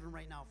on in heaven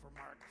right now for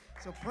Mark.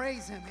 So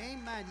praise Him.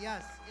 Amen.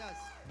 Yes, yes.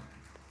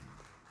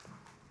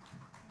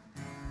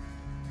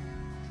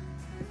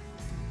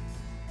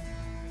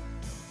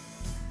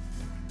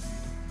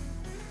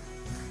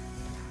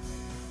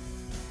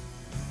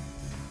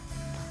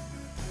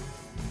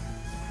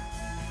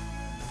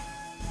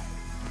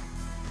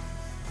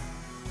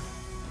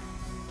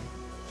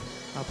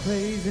 I'll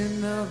praise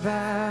in the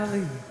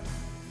valley,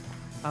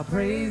 I'll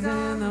praise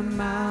in the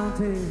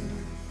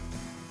mountain,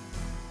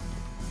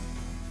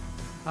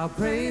 I'll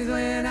praise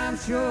when I'm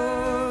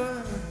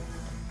sure,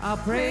 I'll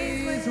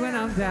praise when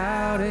I'm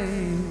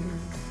doubting,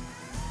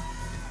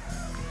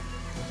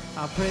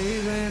 I'll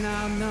praise when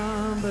I'm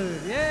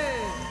numbered, yeah,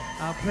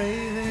 I'll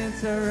praise and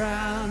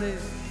surrounded,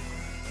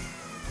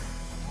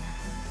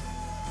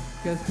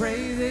 'cause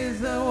praise is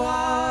the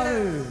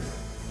water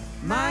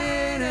my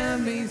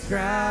enemies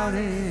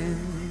drowning.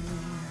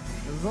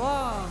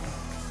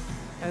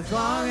 As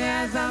long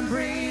as I'm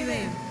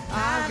breathing,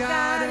 I've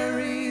got a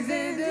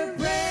reason to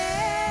praise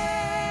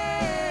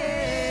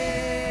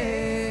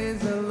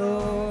the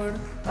Lord,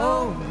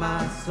 oh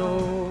my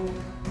soul.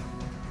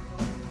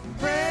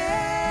 Praise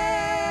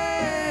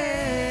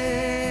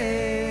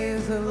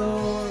the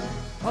Lord,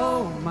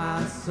 oh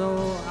my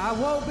soul. I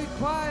won't be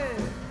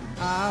quiet,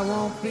 I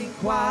won't be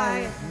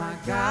quiet. My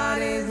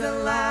God is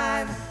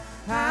alive.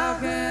 How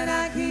can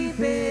I keep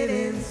it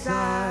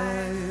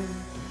inside?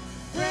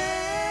 Praise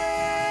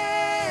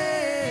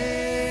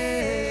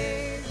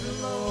the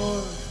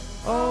Lord,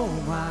 oh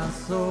my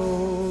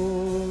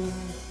soul.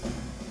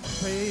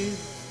 Praise,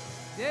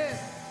 yeah.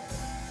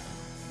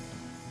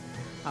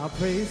 I'll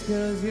praise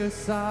 'cause you're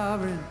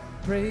sovereign.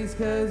 Praise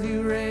 'cause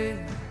you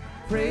reign.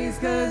 Praise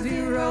 'cause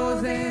you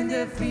rose and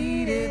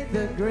defeated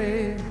the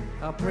grave.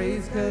 I'll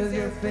praise 'cause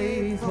you're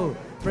faithful.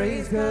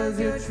 Praise 'cause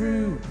you're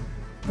true.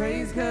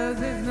 Praise 'cause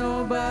there's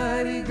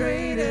nobody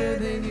greater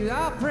than you.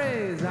 I'll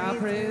praise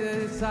that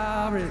you're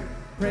sovereign.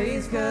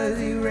 Praise 'cause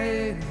you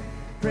reign.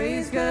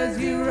 Praise 'cause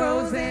you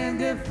rose and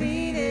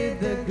defeated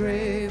the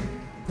grave.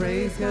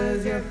 Praise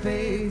 'cause you're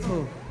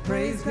faithful.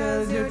 Praise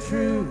 'cause you're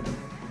true.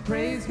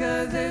 Praise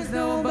 'cause there's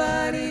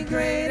nobody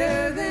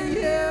greater than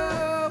you.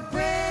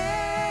 Praise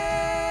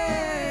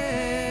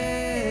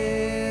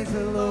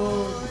the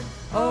Lord,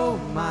 oh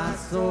my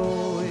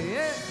soul.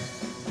 Yeah.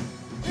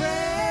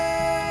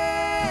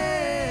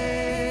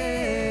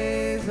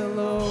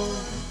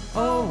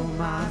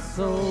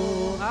 So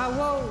I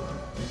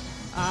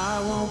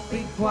won't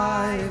be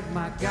quiet.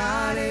 My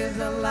God is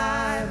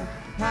alive.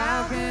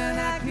 How can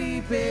I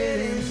keep it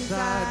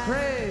inside?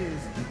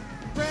 Praise,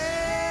 praise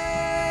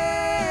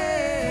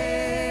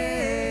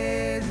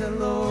the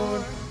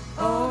Lord,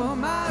 oh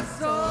my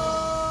soul.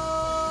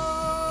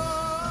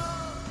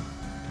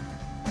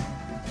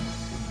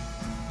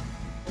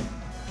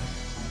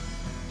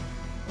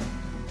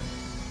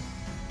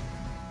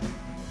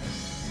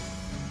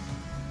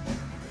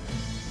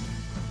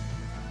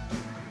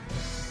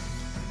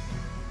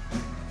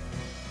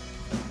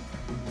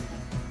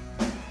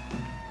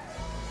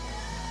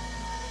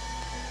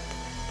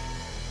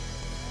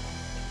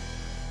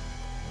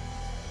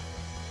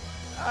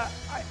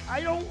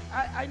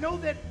 I know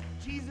that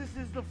Jesus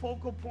is the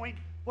focal point,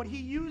 but he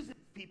uses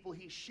people.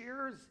 He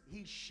shares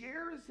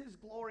his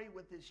glory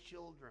with his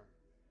children.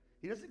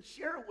 He doesn't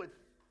share it with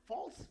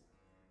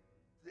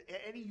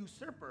any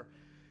usurper.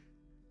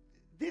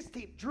 This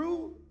team,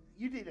 Drew,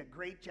 you did a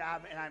great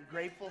job, and I'm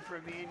grateful for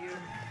me and you.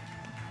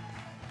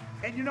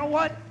 And you know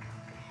what?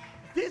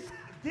 This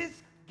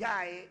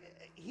guy,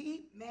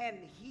 he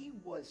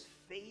was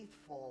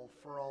faithful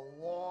for a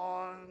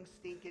long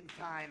stinking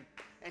time.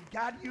 And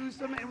God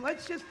used him, and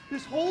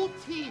this whole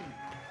team.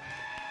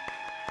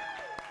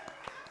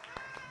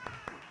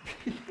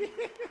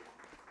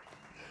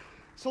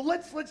 So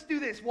let's do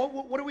this.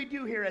 What do we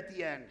do here at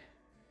the end?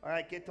 All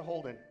right, get to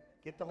Holden.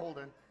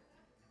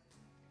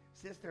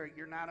 Sister,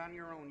 you're not on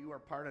your own. You are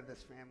part of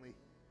this family.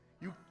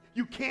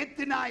 You can't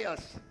deny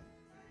us.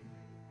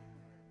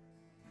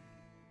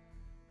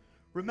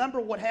 Remember,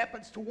 what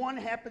happens to one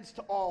happens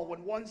to all.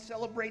 When one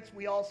celebrates,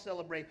 we all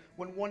celebrate.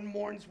 When one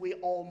mourns, we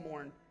all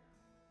mourn.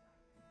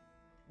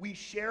 We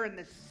share in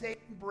the same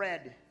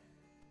bread.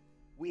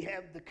 We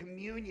have the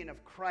communion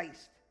of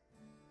Christ.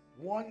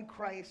 One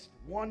Christ,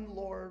 one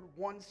Lord,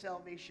 one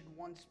salvation,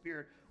 one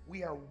Spirit.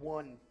 We are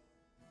one.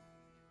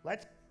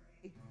 Let's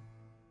pray.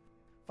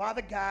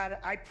 Father God,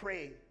 I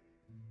pray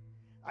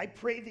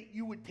that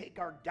you would take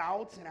our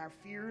doubts and our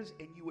fears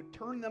and you would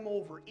turn them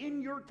over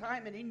in your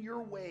time and in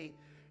your way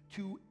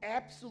to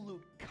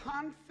absolute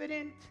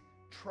confident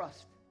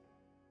trust.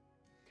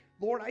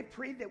 Lord, I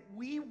pray that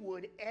we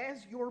would,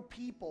 as your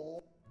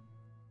people,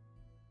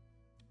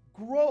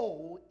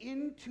 grow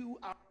into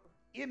our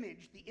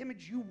image, the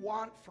image you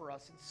want for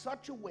us, in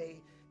such a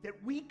way that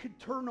we could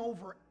turn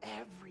over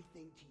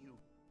everything to you.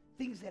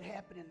 Things that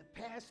happened in the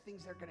past,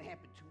 things that are going to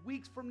happen 2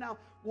 weeks from now,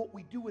 what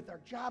we do with our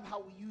job, how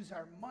we use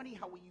our money,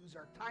 how we use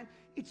our time.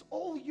 It's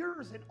all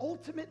yours, and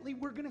ultimately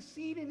we're going to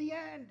see it in the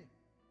end.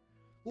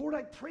 Lord,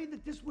 I pray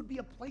that this would be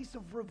a place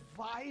of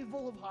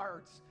revival of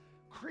hearts.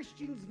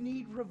 Christians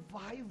need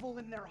revival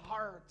in their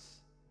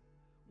hearts.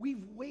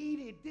 We've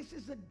waited. This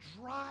is a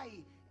dry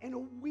and a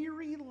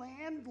weary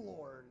land,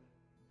 Lord.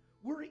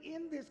 We're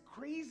in this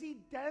crazy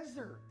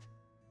desert.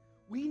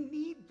 We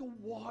need the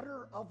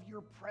water of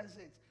your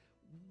presence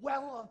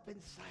well up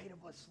inside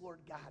of us, Lord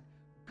God.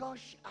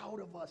 Gush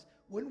out of us.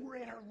 When we're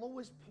at our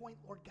lowest point,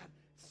 Lord God,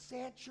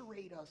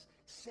 saturate us.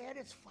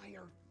 Satisfy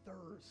our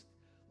thirst.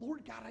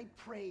 Lord God, I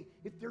pray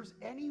if there's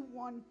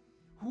anyone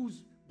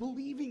who's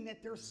believing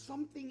that there's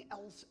something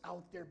else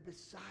out there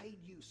beside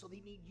you, so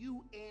they need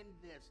you and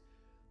this,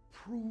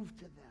 prove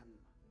to them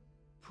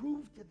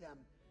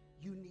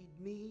you need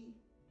me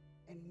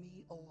and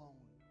me alone.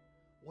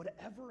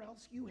 Whatever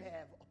else you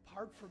have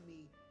apart from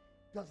me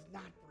does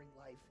not bring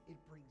life, it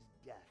brings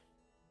death.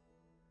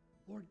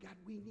 Lord God,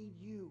 we need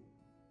you.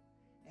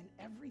 And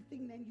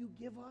everything that you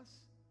give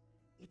us,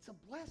 it's a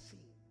blessing.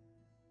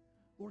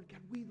 Lord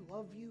God, we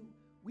love you.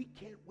 We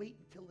can't wait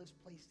until this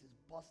place is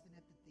busting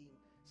at the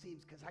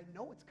seams, because I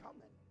know it's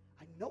coming.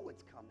 I know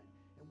it's coming.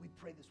 And we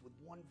pray this with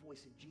one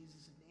voice in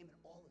Jesus' name, and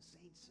all the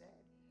saints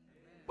said,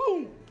 amen.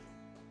 Boom!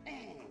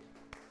 And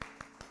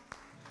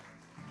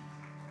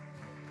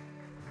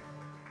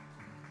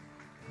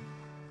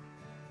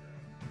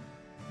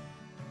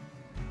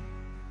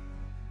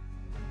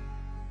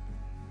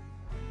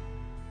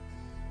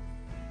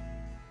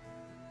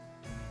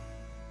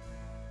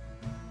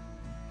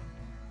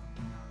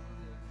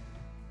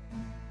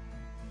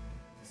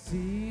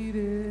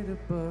seated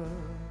above,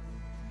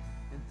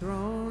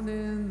 enthroned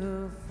in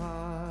the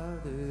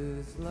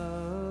Father's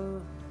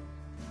love,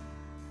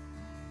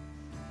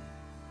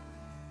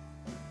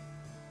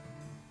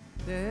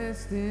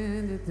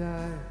 destined to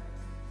die,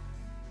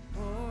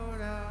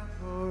 poured out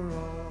for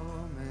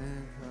all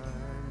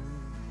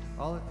mankind.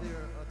 All of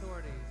their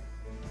authority.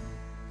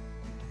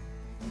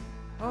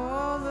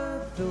 All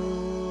authority,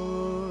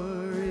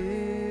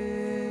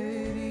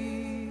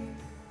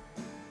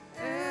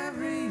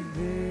 every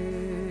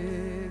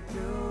victory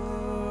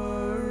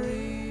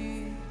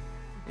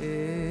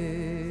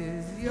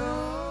is yours.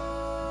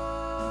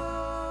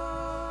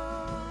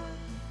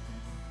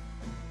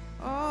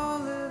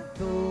 All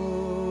authority,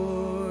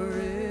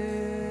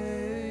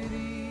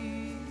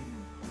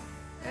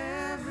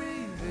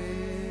 every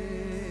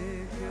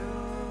victory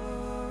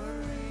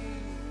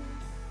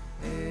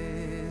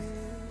is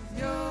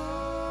yours.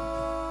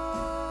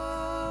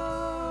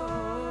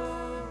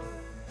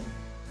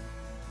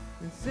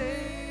 And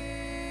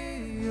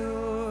Savior,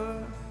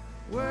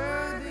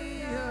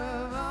 worthy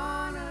of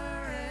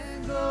honor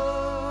and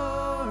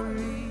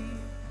glory,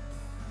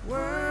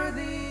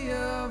 worthy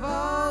of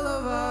all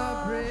of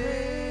our praise.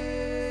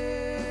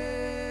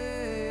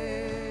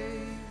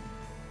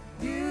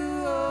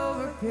 You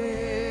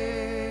overcame.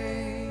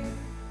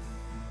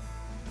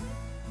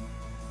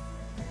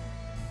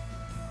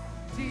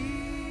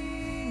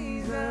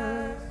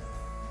 Jesus,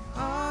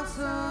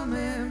 awesome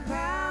in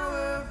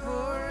power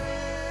forever,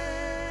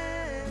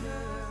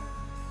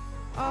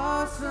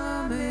 awesome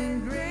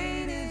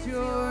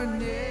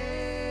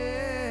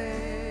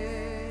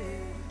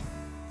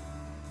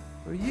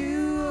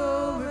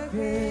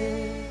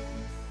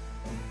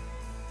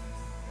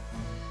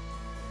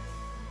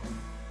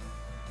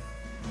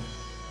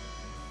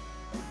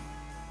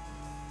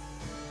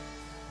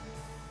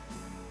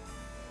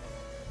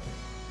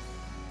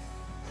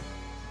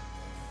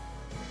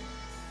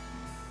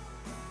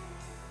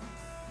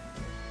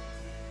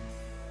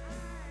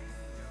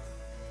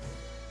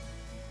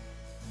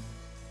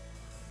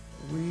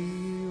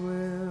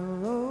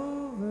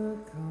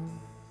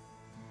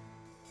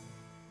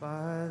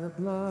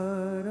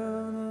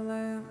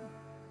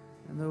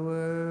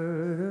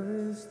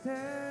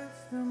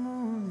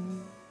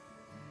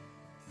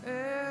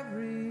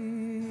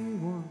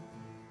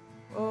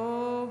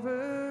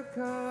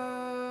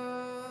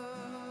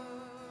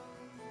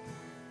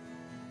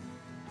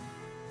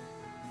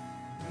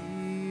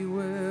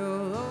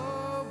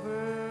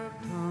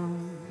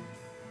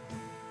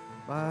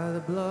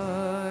the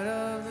blood